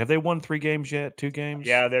 record? Have they won 3 games yet? 2 games?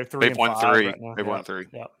 Yeah, they're 3. They've won 3. Right now. They've won 3.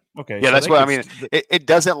 Yeah. Okay. Yeah, so that's what I mean. It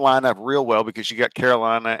doesn't line up real well because you got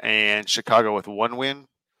Carolina and Chicago with 1 win,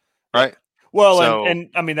 right? Well, and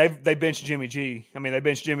I mean they benched Jimmy G. I mean they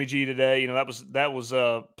benched Jimmy G today. You know that was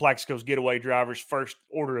Plaxico's getaway driver's first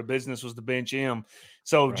order of business was to bench him.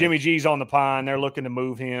 So Jimmy G's on the pine. They're looking to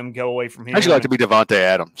move him, go away from him. How'd you like to be Devontae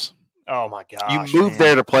Adams? Oh my gosh! You moved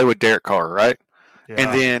there to play with Derek Carr, right? Yeah.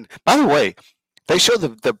 And then, by the way, they showed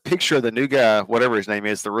the picture of the new guy, whatever his name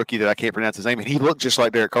is, the rookie that I can't pronounce his name, and he looked just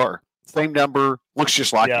like Derek Carr. Same number, looks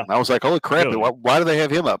just like him. I was like, holy crap! Really? Why do they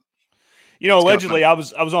have him up? You know, allegedly, I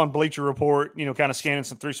was on Bleacher Report, you know, kind of scanning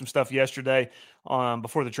through some stuff yesterday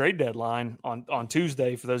before the trade deadline on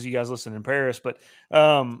Tuesday for those of you guys listening in Paris. But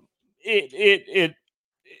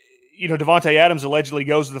you know, Devontae Adams allegedly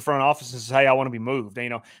goes to the front office and says, "Hey, I want to be moved. You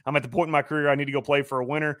know, I'm at the point in my career I need to go play for a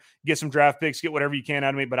winner, get some draft picks, get whatever you can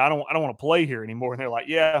out of me, but I don't want to play here anymore." And they're like,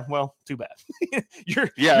 "Yeah, well, too bad. you're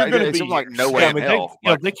going to be like no way in hell."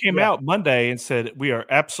 They came out Monday and said we are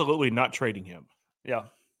absolutely not trading him. Yeah.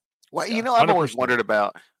 Well, you know, I've always wondered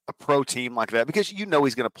about a pro team like that because you know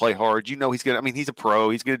he's going to play hard. You know he's going to. I mean, he's a pro.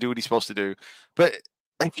 He's going to do what he's supposed to do. But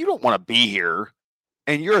if you don't want to be here,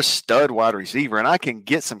 and you're a stud wide receiver, and I can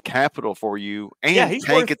get some capital for you and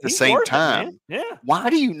tank at the same time. Why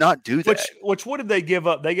do you not do that? Which what did they give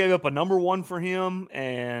up? They gave up a number 1 for him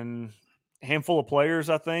and a handful of players,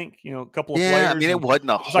 I think. You know, a couple of players. I mean, it wasn't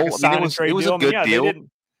a whole. It was a good deal. They didn't.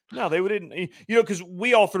 You know, because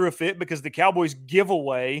we all threw a fit because the Cowboys give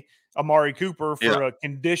away Amari Cooper for a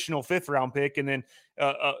conditional 5th-round pick, and then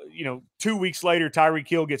you know, 2 weeks later, Tyreek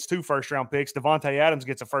Hill gets 2 first-round picks. Devontae Adams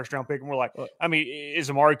gets a first-round pick, and we're like, I mean, is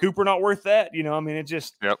Amari Cooper not worth that? You know, I mean, it's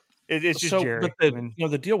just Jerry. But you know,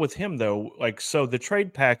 the deal with him though, like, so the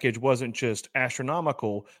trade package wasn't just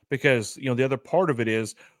astronomical because you know the other part of it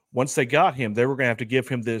is once they got him, they were going to have to give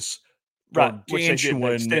him this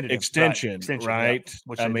gargantuan extension, right?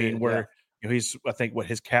 Which I mean, you know, he's, I think, what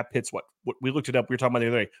his cap hits, what we looked it up. We were talking about the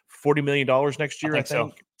other day, $40 million next year, I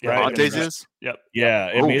think. So. Right? Is? Yep.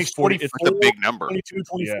 Yeah. I mean, it's 40. It's a big number. 22,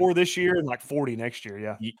 24 this year and like 40 next year.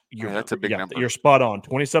 Yeah. That's a big number. You're spot on.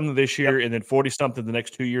 20-something this year and then 40-something the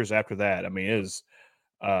next 2 years after that. I mean, it's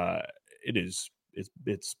girthy.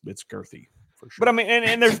 For sure. But I mean,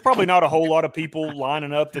 and there's probably not a whole lot of people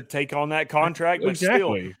lining up to take on that contract, but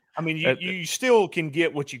still, I mean, you still can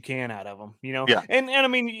get what you can out of them, you know? Yeah. And I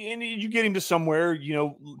mean, you get him to somewhere, you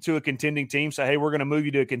know, to a contending team. Say, hey, we're going to move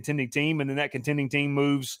you to a contending team. And then that contending team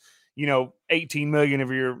moves, you know, $18 million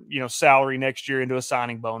of your, you know, salary next year into a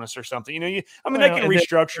signing bonus or something. You know, they can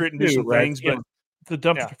restructure it and do some things, but the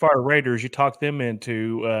dumpster fire Raiders, you talk them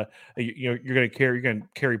into, you're going to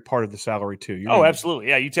carry part of the salary too. Absolutely.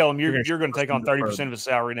 Yeah. You tell them you're going to take on 30% of his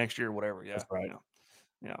salary next year or whatever. Yeah. That's right. You know?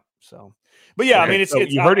 Yeah. So, but yeah, okay, I mean, it's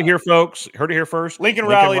you heard it here, folks. Heard it here first. Lincoln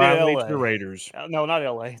Riley to LA. Raiders. No, not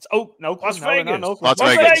LA. It's Las Vegas. Las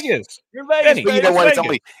Vegas. You're Vegas. But you know what?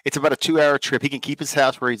 It's about a 2-hour trip. He can keep his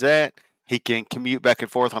house where he's at. He can commute back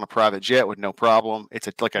and forth on a private jet with no problem. It's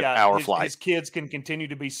like an hour flight. His kids can continue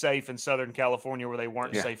to be safe in Southern California where they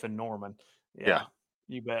weren't safe in Norman. Yeah.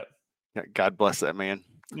 You bet. Yeah, God bless that man.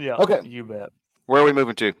 Yeah. Okay. You bet. Where are we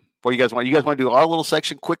moving to? What do you guys want? You guys want to do our little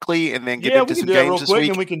section quickly and then get into some games this week?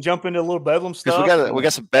 And we can jump into a little Bedlam stuff. We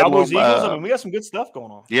got some Bedlam. Cowboys, Eagles. I mean, we got some good stuff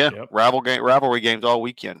going on. Yeah. Yep. Rivalry games all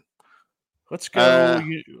weekend. Let's go.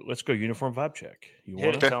 Let's go uniform vibe check. You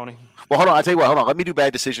want it, Tony? Well, hold on. I tell you what. Hold on. Let me do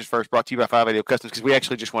bad decisions first. Brought to you by 580 Customs because we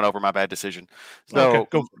actually just went over my bad decision. So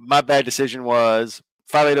my bad decision was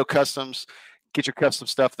 580 Customs. Get your custom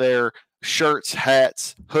stuff there. Shirts,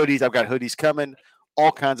 hats, hoodies. I've got hoodies coming.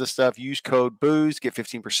 All kinds of stuff. Use code BOOZE. Get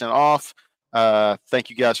 15% off. Thank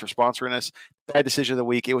you guys for sponsoring us. Bad decision of the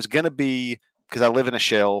week. It was going to be because I live in a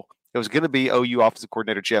shell. It was going to be OU offensive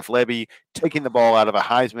coordinator Jeff Lebby taking the ball out of a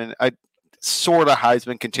Heisman. Sort of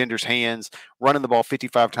Heisman contender's hands, running the ball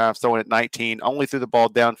 55 times, throwing it 19, only threw the ball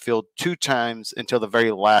downfield 2 times until the very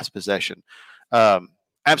last possession.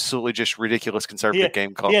 Absolutely just ridiculous conservative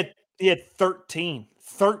game call. He had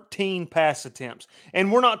 13 pass attempts.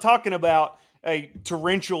 And we're not talking about a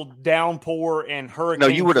torrential downpour and hurricane. No,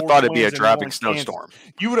 you would have thought it'd be a driving snowstorm.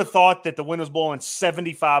 You would have thought that the wind was blowing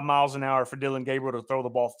 75 miles an hour for Dillon Gabriel to throw the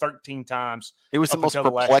ball 13 times. It was the most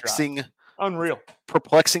perplexing,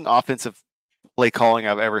 perplexing offensive play calling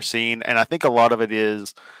I've ever seen. And I think a lot of it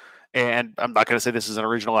is, and I'm not going to say this is an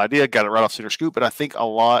original idea, got it right off Sooner Scoop, but I think a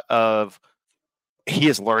lot of he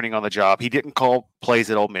is learning on the job. He didn't call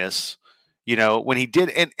plays at Ole Miss. When he did,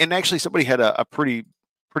 and actually somebody had a pretty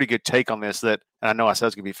good take on this that, and I know I said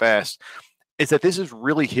it's going to be fast, is that this is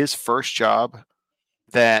really his first job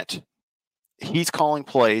that he's calling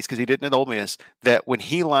plays, because he didn't at Ole Miss, that when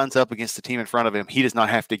he lines up against the team in front of him, he does not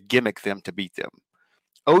have to gimmick them to beat them.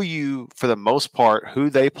 OU, for the most part, who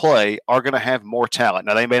they play are going to have more talent.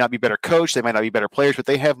 Now, they may not be better coached, they may not be better players, but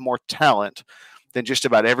they have more talent than just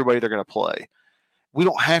about everybody they're going to play. We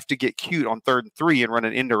don't have to get cute on 3rd and 3 and run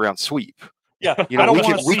an end around sweep. Yeah,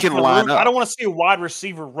 we can line up. I don't want to see a wide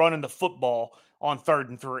receiver running the football on 3rd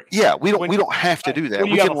and 3. Yeah, we don't have to do that.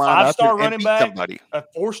 We can line up and beat somebody. A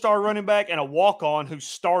 4-star running back, and a walk-on who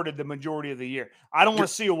started the majority of the year. I don't want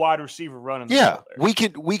to see a wide receiver running. We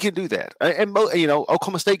can do that, and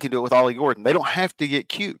Oklahoma State can do it with Ollie Gordon. They don't have to get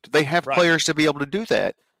cute. They have players to be able to do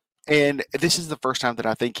that, and this is the first time that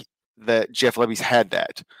I think that Jeff Lebby's had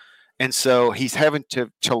that. And so he's having to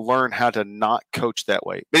learn how to not coach that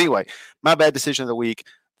way. But anyway, my bad decision of the week,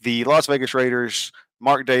 the Las Vegas Raiders,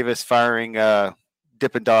 Mark Davis firing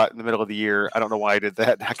Dippin' Dot in the middle of the year. I don't know why I did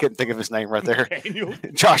that. I couldn't think of his name right there.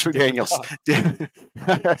 Josh McDaniels.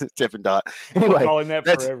 Dippin' Dot. Anyway, I'm calling that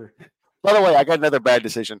forever. By the way, I got another bad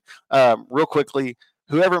decision. Real quickly,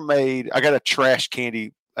 I got a trash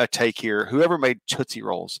candy take here. Whoever made Tootsie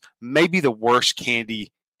Rolls, maybe the worst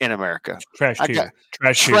candy in America. Trash tier.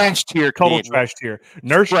 Total trash tier.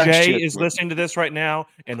 Nurse J is listening to this right now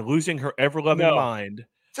and losing her ever-loving mind.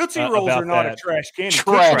 Tootsie Rolls are not a trash candy.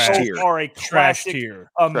 Trash tier. Are a classic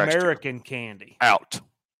American candy. Out.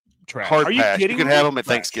 Trash. Hard are you pass. kidding You can me? have them at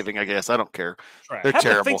Thanksgiving, I guess. I don't care. Trash. They're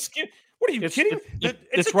terrible. What are you kidding?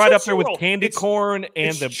 It's right up there with candy corn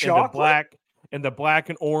and the black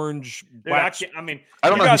and orange. I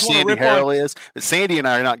don't know who Sandy Harrell is, but Sandy and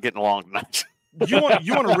I are not getting along tonight. You want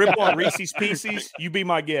to rip on Reese's Pieces? You be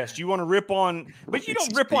my guest. You want to rip on, but you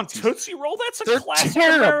don't rip on Tootsie Roll. That's a classic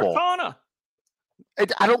Americana.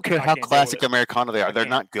 I don't care how classic Americana they are. They're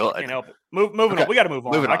not good. I can't help it. Moving on. We got to move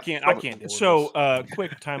on. I can't deal with this.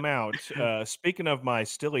 Quick timeout. Speaking of my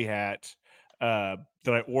Stilly hat that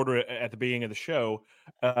I ordered at the beginning of the show,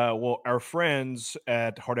 our friends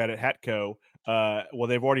at Hard At It Hat Co.,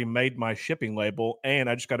 they've already made my shipping label, and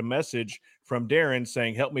I just got a message from Darren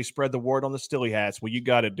saying, help me spread the word on the Stilly hats. Well, you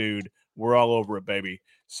got it, dude. We're all over it, baby.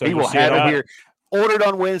 So he will have it here. Ordered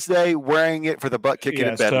on Wednesday, wearing it for the butt kicking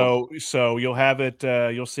in bed. So you'll have it.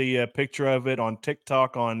 You'll see a picture of it on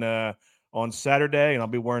TikTok on Saturday, and I'll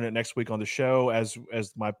be wearing it next week on the show as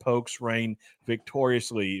my Pokes reign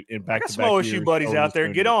victoriously in back-to-back small issue buddies out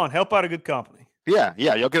there. Get on. Help out a good company. Yeah.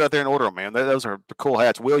 You'll get out there and order them, man. Those are cool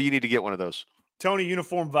hats. Will, you need to get one of those. Tony,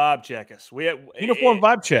 uniform vibe check us. Uniform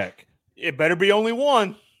vibe check. It better be only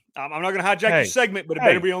one. I'm not going to hijack your segment, but it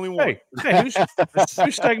better be only one. Hey, whose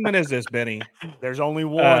segment is this, Benny? There's only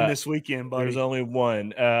one this weekend, buddy. There's only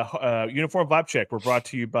one. Uniform vibe check. We're brought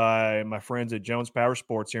to you by my friends at Jones Power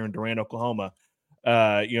Sports here in Durant, Oklahoma.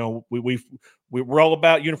 We're all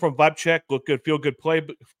about uniform vibe check. Look good, feel good, play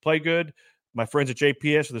good. My friends at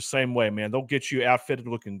JPS are the same way, man. They'll get you outfitted,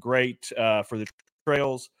 looking great for the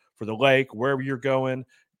trails, for the lake, wherever you're going.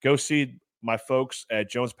 Go see my folks at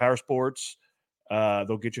Jones Power Sports.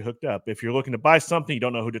 They'll get you hooked up. If you're looking to buy something, you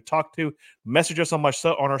don't know who to talk to, message us on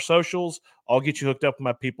our socials. I'll get you hooked up with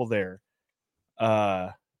my people there.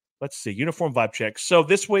 Let's see, uniform vibe check. So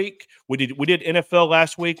this week we did NFL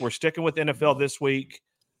last week. We're sticking with NFL this week,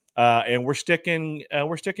 and we're sticking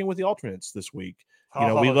with the alternates this week.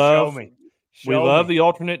 We love the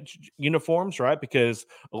alternate uniforms, right? Because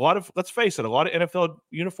let's face it, a lot of NFL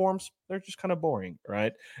uniforms, they're just kind of boring,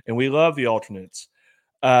 right? And we love the alternates.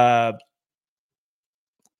 The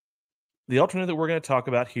alternate that we're going to talk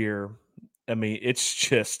about here, I mean, it's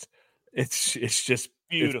just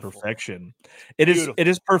beautiful. It's perfection. It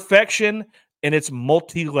is perfection, and it's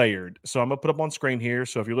multi-layered. So I'm going to put up on screen here.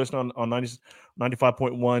 So if you're listening on 95.1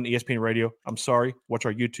 ESPN Radio, I'm sorry. Watch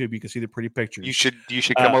our YouTube. You can see the pretty pictures. You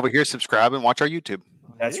should come over here, subscribe, and watch our YouTube.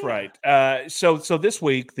 That's right. So this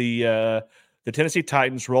week the Tennessee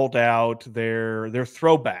Titans rolled out their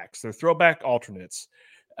throwbacks, their throwback alternates.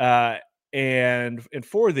 And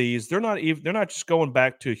for these, they're not just going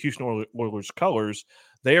back to Houston Oilers colors.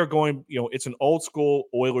 They are going, it's an old school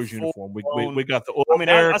Oilers uniform. We got the Oilers.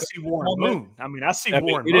 I see Warren Moon. I see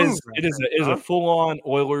Warren Moon. It is a full on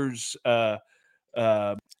Oilers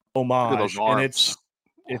homage, and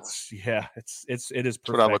it is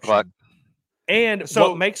perfection. What I look like. And so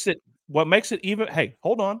what makes it even. Hey,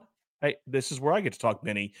 hold on. Hey, this is where I get to talk,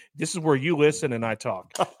 Benny. This is where you listen and I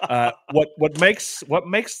talk. What makes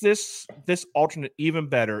this alternate even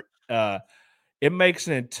better? It makes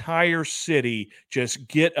an entire city just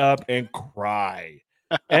get up and cry.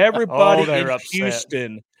 Everybody in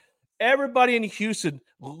Houston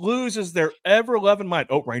loses their ever-loving mind.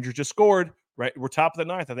 Oh, Rangers just scored. Right, we're top of the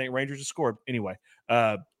ninth. I think Rangers just scored. Anyway,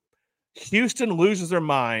 Houston loses their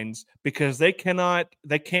minds because they can't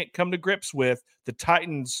come to grips with the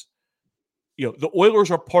Titans. You know, the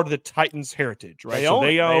Oilers are part of the Titans' heritage, right?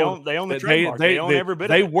 They own the trademark. They own every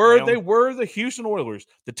bit of it. They were the Houston Oilers.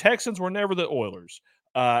 The Texans were never the Oilers.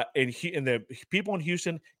 And the people in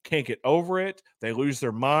Houston can't get over it. They lose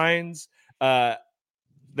their minds. The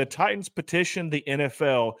Titans petitioned the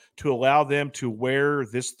NFL to allow them to wear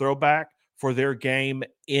this throwback for their game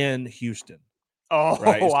in Houston. Oh,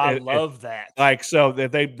 right? I love that. Like, so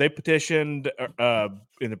they petitioned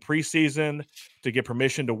in the preseason to get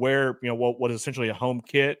permission to wear, what is essentially a home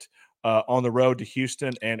kit on the road to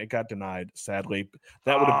Houston, and it got denied. Sadly,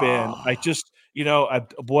 that would have been.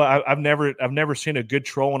 I've never seen a good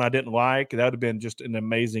troll and I didn't like. That would have been just an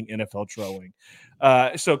amazing NFL trolling.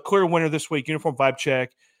 So clear winner this week. Uniform Vibe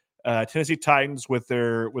Check. Tennessee Titans with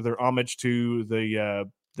their homage to the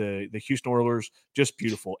Houston Oilers, just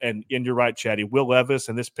beautiful. And you're right, Chatty. Will Levis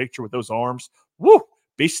in this picture with those arms, woo!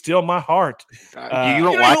 Be still my heart. You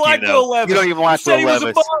don't like Will Levis. You don't even like Will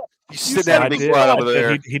Levis. You sit down and be quiet over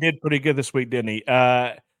there. He did pretty good this week, didn't he?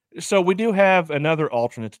 So we do have another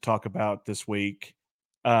alternate to talk about this week.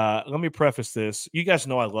 Let me preface this. You guys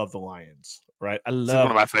know I love the Lions, right? This is one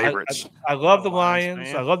of my favorites. I love the Lions.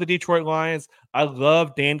 Man. I love the Detroit Lions. I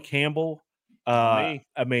love Dan Campbell. I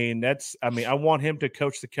want him to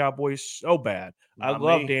coach the Cowboys so bad. I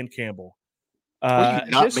love Dan Campbell. What are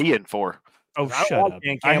you not me in for? Oh, shut up!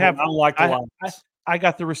 I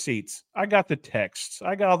got the receipts. I got the texts.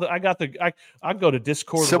 I go to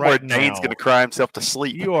Discord somewhere. Right Dane's going to cry himself to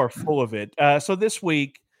sleep. You are full of it. So this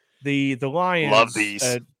week, the Lions love these.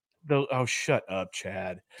 Shut up,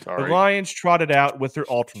 Chad. Sorry. The Lions trotted out with their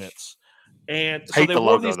alternates, and so they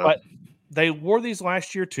wore these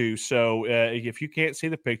last year too. So if you can't see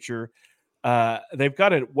the picture, they've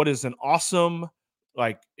got what is an awesome,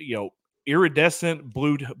 iridescent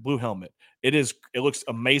blue helmet. It looks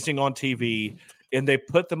amazing on TV, and they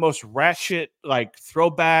put the most ratchet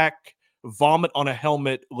throwback vomit on a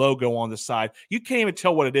helmet logo on the side. You can't even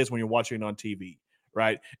tell what it is when you're watching it on TV,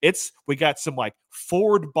 right? We got some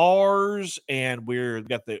Ford bars, and we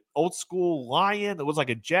got the old school lion. It looks like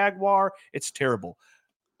a jaguar. It's terrible.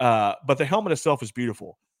 But the helmet itself is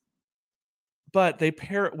beautiful. But they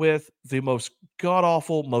pair it with the most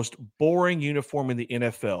god-awful, most boring uniform in the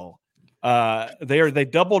NFL. They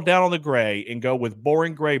double down on the gray and go with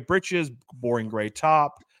boring gray breeches, boring gray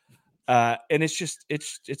top. And it's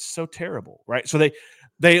so terrible, right? So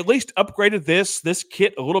they at least upgraded this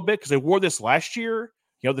kit a little bit because they wore this last year,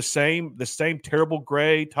 the same terrible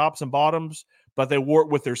gray tops and bottoms, but they wore it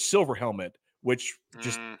with their silver helmet, which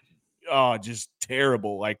just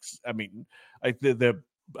terrible. I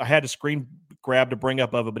had a screen grab to bring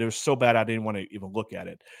up of it, but it was so bad I didn't want to even look at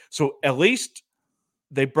it. So at least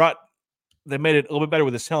they made it a little bit better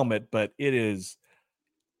with this helmet, but it is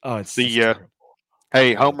it's terrible.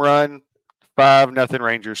 Hey, home run, 5-0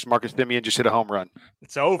 Rangers. Marcus Semien just hit a home run.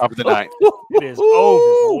 It's over. Over the night. It is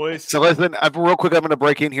over, boys. So listen, real quick, I'm going to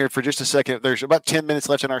break in here for just a second. There's about 10 minutes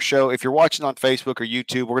left in our show. If you're watching on Facebook or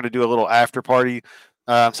YouTube, we're going to do a little after party.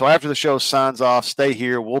 So after the show signs off, stay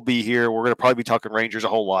here. We'll be here. We're going to probably be talking Rangers a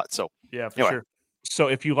whole lot. So yeah, for sure. So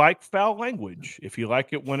if you like foul language, if you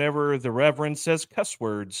like it whenever the Reverend says cuss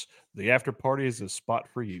words, the after party is a spot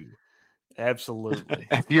for you. Absolutely.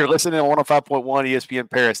 If you're listening on 105.1 ESPN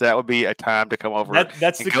Paris, that would be a time to come over.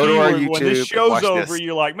 That's the key word. When this show's over,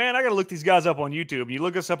 you're like, man, I got to look these guys up on YouTube. You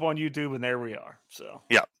look us up on YouTube, and there we are. So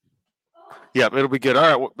yeah, it'll be good.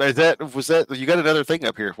 All right, was that you got another thing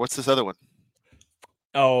up here? What's this other one?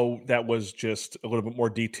 Oh, that was just a little bit more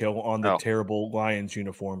detail on the terrible Lions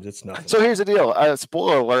uniforms. It's nothing. So here's the deal.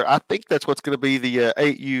 Spoiler alert. I think that's what's going to be the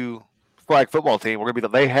 8U flag football team. We're going to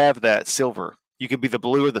be they have that silver. You can be the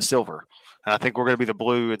blue or the silver. And I think we're going to be the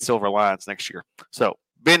blue and silver Lions next year. So,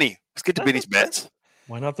 Benny, let's get to Benny's bets.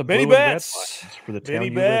 Why not the Benny blue bets for the Benny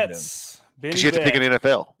town bets? Because you have to pick an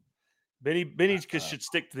NFL. Benny should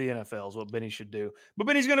stick to the NFL is what Benny should do. But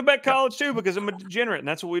Benny's going to bet college too because I'm a degenerate, and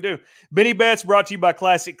that's what we do. Benny Bets brought to you by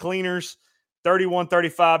Classic Cleaners,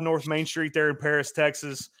 3135 North Main Street there in Paris,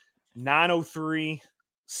 Texas, 903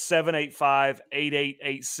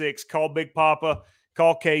 785-8886. Call Big Papa.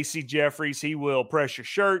 Call Casey Jeffries. He will press your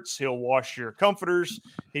shirts. He'll wash your comforters.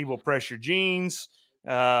 He will press your jeans.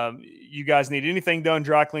 You guys need anything done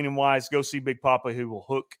dry cleaning wise, go see Big Papa, who will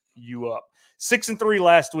hook you up. 6-3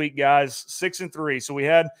 last week, guys. 6-3. So we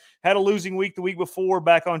had a losing week the week before,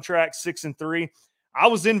 back on track, 6-3. I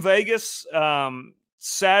was in Vegas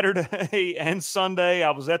Saturday and Sunday.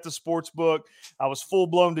 I was at the sports book. I was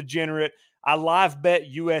full-blown degenerate. I live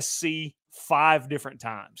bet USC 5 different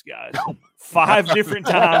times, guys. 5 different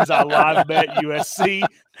times I live bet USC,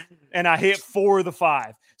 and I hit 4 of the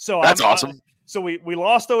 5. So that's awesome. So we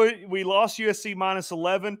lost USC minus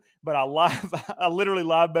 11, but I literally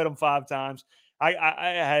live bet them 5 times.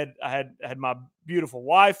 I had my beautiful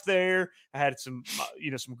wife there. I had some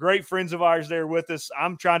great friends of ours there with us.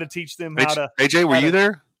 I'm trying to teach them how to. AJ, were you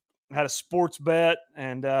there? How to sports bet,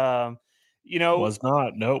 and was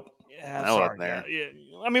not. Nope. Yeah, sorry. Yeah.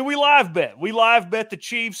 I mean, we live bet. We live bet the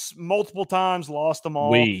Chiefs multiple times, lost them all.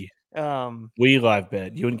 We live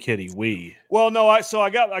bet. You and Kitty. Well, no, I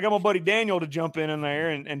got my buddy Daniel to jump in there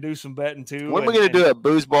and do some betting too. When are we going to do a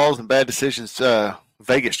booze, balls, and bad decisions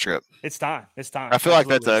Vegas trip? It's time. I feel like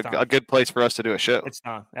that's a good place for us to do a show. It's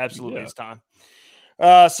time. Absolutely, It's time.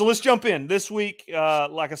 So let's jump in this week.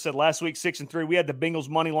 Like I said, last week 6-3. We had the Bengals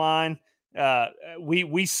money line.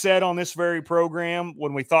 We said on this very program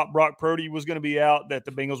when we thought Brock Purdy was going to be out that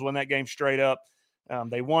the Bengals won that game straight up.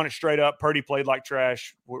 They won it straight up. Purdy played like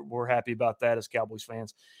trash. We're happy about that as Cowboys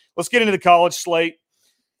fans. Let's get into the college slate.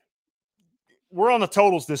 We're on the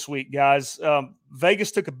totals this week, guys.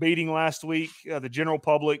 Vegas took a beating last week. The general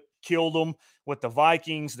public killed them with the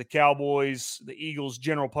Vikings, the Cowboys, the Eagles.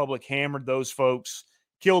 General public hammered those folks,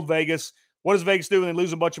 killed Vegas. What does Vegas do when they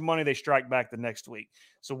lose a bunch of money? They strike back the next week.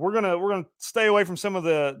 So we're gonna stay away from some of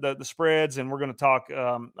the spreads, and we're gonna talk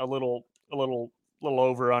a little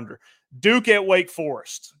over under. Duke at Wake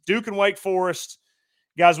Forest. Duke and Wake Forest,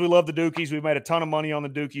 guys. We love the Dukies. We've made a ton of money on the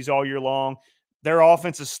Dukies all year long. Their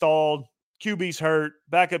offense is stalled. QB's hurt.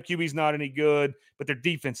 Backup QB's not any good, but their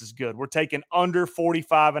defense is good. We're taking under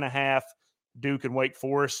 45.5. Duke and Wake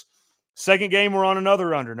Forest. Second game, we're on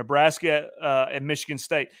another under, Nebraska at Michigan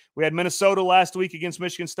State. We had Minnesota last week against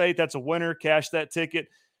Michigan State. That's a winner. Cash that ticket.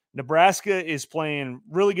 Nebraska is playing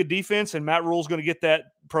really good defense, and Matt Rule's going to get that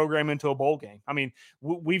program into a bowl game. I mean,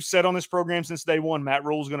 we've said on this program since day one, Matt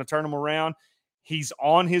Rule's going to turn them around. He's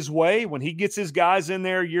on his way. When he gets his guys in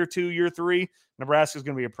there year 2, year 3, Nebraska's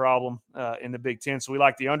going to be a problem in the Big Ten. So we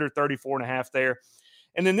like the under 34.5 there.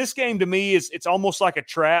 And then this game to me it's almost like a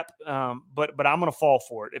trap, but I'm going to fall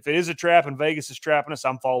for it. If it is a trap and Vegas is trapping us,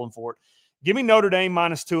 I'm falling for it. Give me Notre Dame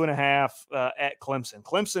minus 2.5 at Clemson.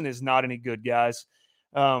 Clemson is not any good, guys.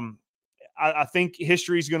 I think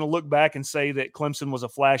history is going to look back and say that Clemson was a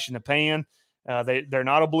flash in the pan. They're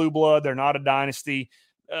not a blue blood. They're not a dynasty.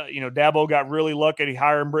 Dabo got really lucky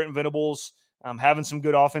hiring Brent Venables, having some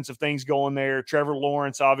good offensive things going there. Trevor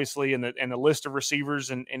Lawrence, obviously, and the list of receivers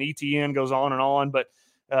and ETN goes on and on. But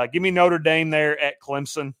give me Notre Dame there at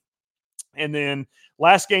Clemson. And then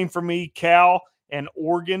last game for me, Cal and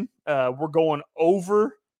Oregon. We're going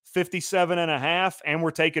over 57.5, and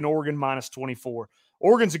we're taking Oregon minus 24.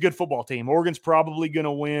 Oregon's a good football team. Oregon's probably going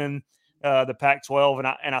to win the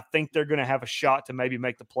Pac-12, and I think they're going to have a shot to maybe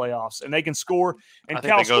make the playoffs. And they can score. And I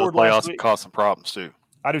think Cal they go scored to the playoffs last week. and cause some problems too.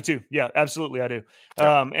 I do too. Yeah, absolutely, I do.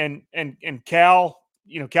 Yeah. And Cal,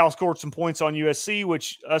 Cal scored some points on USC,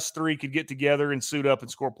 which us three could get together and suit up and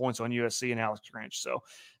score points on USC and Alex Grinch. So,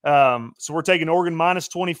 so we're taking Oregon minus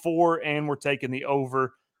 24, and we're taking the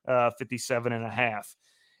over 57.5.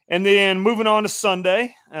 And then moving on to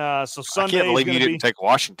Sunday. So Sunday, I can't believe you didn't take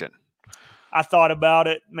Washington. I thought about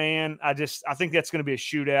it, man. I think that's going to be a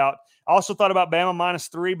shootout. I also thought about Bama minus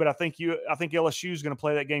 3, but I think LSU is going to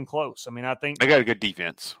play that game close. I mean, I think they got a good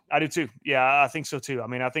defense. I do too. Yeah, I think so too. I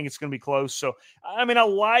mean, I think it's going to be close. So, I mean, I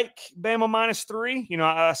like Bama minus 3.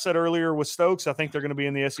 I said earlier with Stokes, I think they're going to be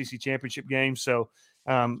in the SEC championship game. So,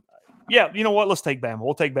 yeah, you know what? Let's take Bama.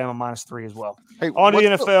 We'll take Bama minus 3 as well. Hey, on to the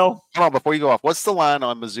NFL. Hold on, before you go off, what's the line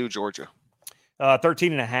on Mizzou, Georgia?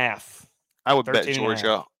 13.5. I would bet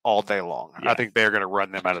Georgia all day long. Yeah. I think they're going to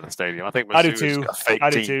run them out of the stadium. I think Mizzou I do too. A fake I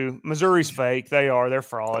do team. too. Missouri's fake. They are. They're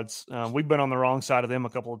frauds. We've been on the wrong side of them a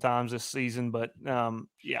couple of times this season, but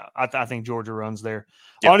yeah, I think Georgia runs there.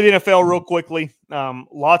 Yeah. On to the NFL real quickly.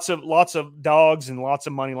 Lots of dogs and lots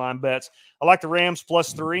of money line bets. I like the Rams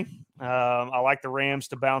plus 3. I like the Rams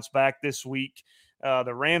to bounce back this week.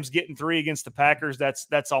 The Rams getting 3 against the Packers, that's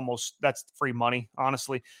free money,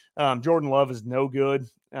 honestly. Jordan Love is no good.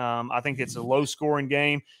 I think it's a low-scoring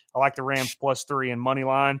game. I like the Rams plus 3 in money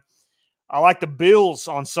line. I like the Bills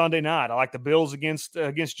on Sunday night. I like the Bills against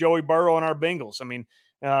Joey Burrow and our Bengals. I mean,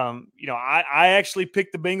 I actually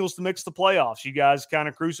picked the Bengals to mix the playoffs. You guys kind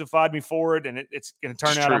of crucified me for it, and it's going to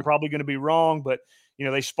turn out I'm probably going to be wrong. But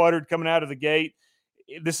they sputtered coming out of the gate.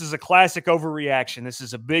 This is a classic overreaction. This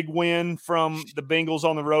is a big win from the Bengals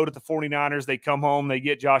on the road at the 49ers. They come home, they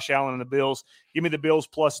get Josh Allen and the Bills. Give me the Bills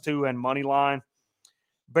 +2 and money line.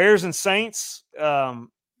 Bears and Saints.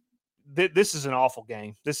 This is an awful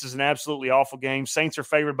game. This is an absolutely awful game. Saints are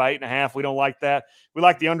favored by 8.5. We don't like that. We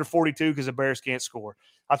like the under 42 because the Bears can't score.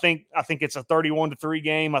 I think it's a 31-3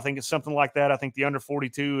 game. I think it's something like that. I think the under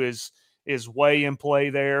 42 is way in play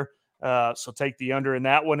there. So take the under in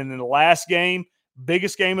that one. And then the last game,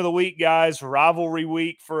 biggest game of the week, guys, rivalry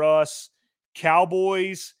week for us.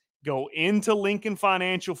 Cowboys go into Lincoln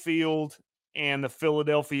Financial Field and the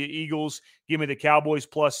Philadelphia Eagles. Give me the Cowboys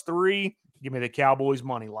 +3. Give me the Cowboys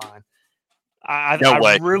money line.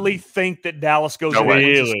 I really think that Dallas goes and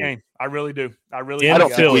wins this game. I really do. I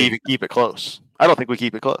don't think we even keep it close. I don't think we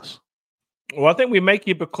keep it close. Well, I think we may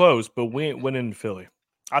keep it close, but we ain't winning in Philly.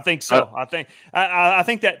 I think so. I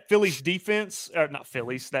think that Phillies defense, or not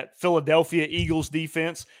Phillies, that Philadelphia Eagles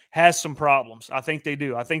defense has some problems. I think they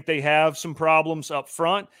do. I think they have some problems up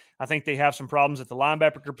front. I think they have some problems at the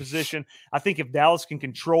linebacker position. I think if Dallas can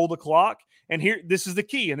control the clock, and this is the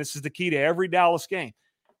key, and this is the key to every Dallas game,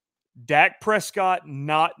 Dak Prescott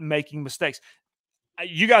not making mistakes.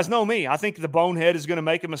 You guys know me. I think the bonehead is going to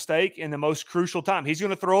make a mistake in the most crucial time. He's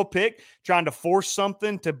going to throw a pick, trying to force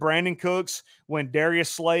something to Brandon Cooks when Darius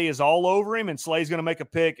Slay is all over him, and Slay's going to make a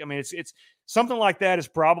pick. I mean, it's something like that is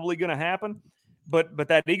probably going to happen. But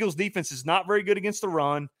that Eagles defense is not very good against the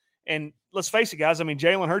run. And let's face it, guys. I mean,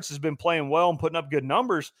 Jalen Hurts has been playing well and putting up good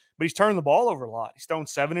numbers, but he's turning the ball over a lot. He's thrown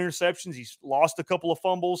 7 interceptions. He's lost a couple of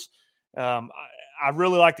fumbles. I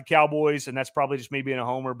really like the Cowboys, and that's probably just me being a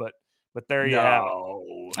homer, but there you have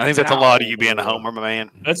it. I think that's a lot of you being a homer, my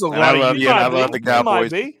man. That's a lot of you. I love the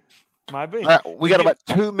Cowboys. Might be. All right, we got about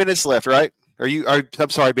 2 minutes left, right? I'm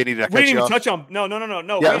sorry, Benny, did I cut you off? We didn't even touch on –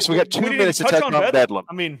 no. Yeah, so we got 2 minutes to touch on Bedlam.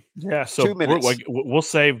 I mean – yeah, so 2 minutes. We'll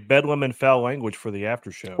save Bedlam and foul language for the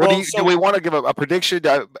after show. Well, do we want to give a prediction?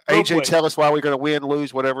 AJ, tell us why we're going to win,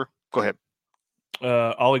 lose, whatever. Go ahead.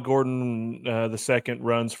 Ollie Gordon, the second,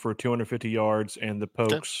 runs for 250 yards, and the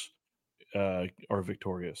Pokes are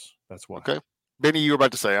victorious. That's why. Okay. Benny, you were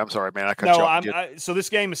about to say. I'm sorry, man. I cut you off. So this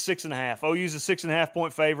game is 6.5. OU's a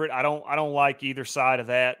 6.5-point favorite. I don't like either side of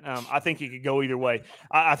that. I think it could go either way.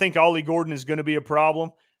 I think Ollie Gordon is going to be a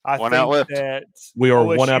problem. I think that we are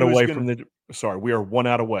OSU 1 out away from the. Sorry, we are 1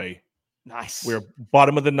 out away. Nice. We're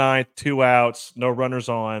bottom of the 9th, 2 outs, no runners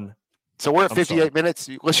on. So we're at 58 minutes.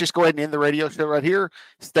 Let's just go ahead and end the radio show right here.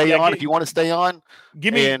 Stay on if you want to stay on.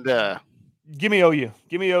 Give me OU. Give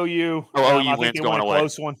me OU. OU wins going away.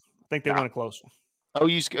 Close one. I think they win a close one.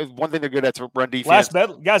 OU's one thing they're good at is run defense.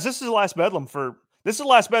 Guys, this is the last Bedlam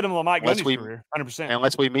of Mike Gundy's career. 100%.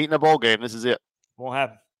 Unless we meet in a bowl game, this is it. Won't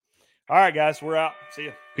happen. All right, guys, we're out. See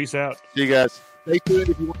you. Peace out. See you guys. Stay tuned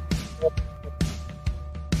if you want.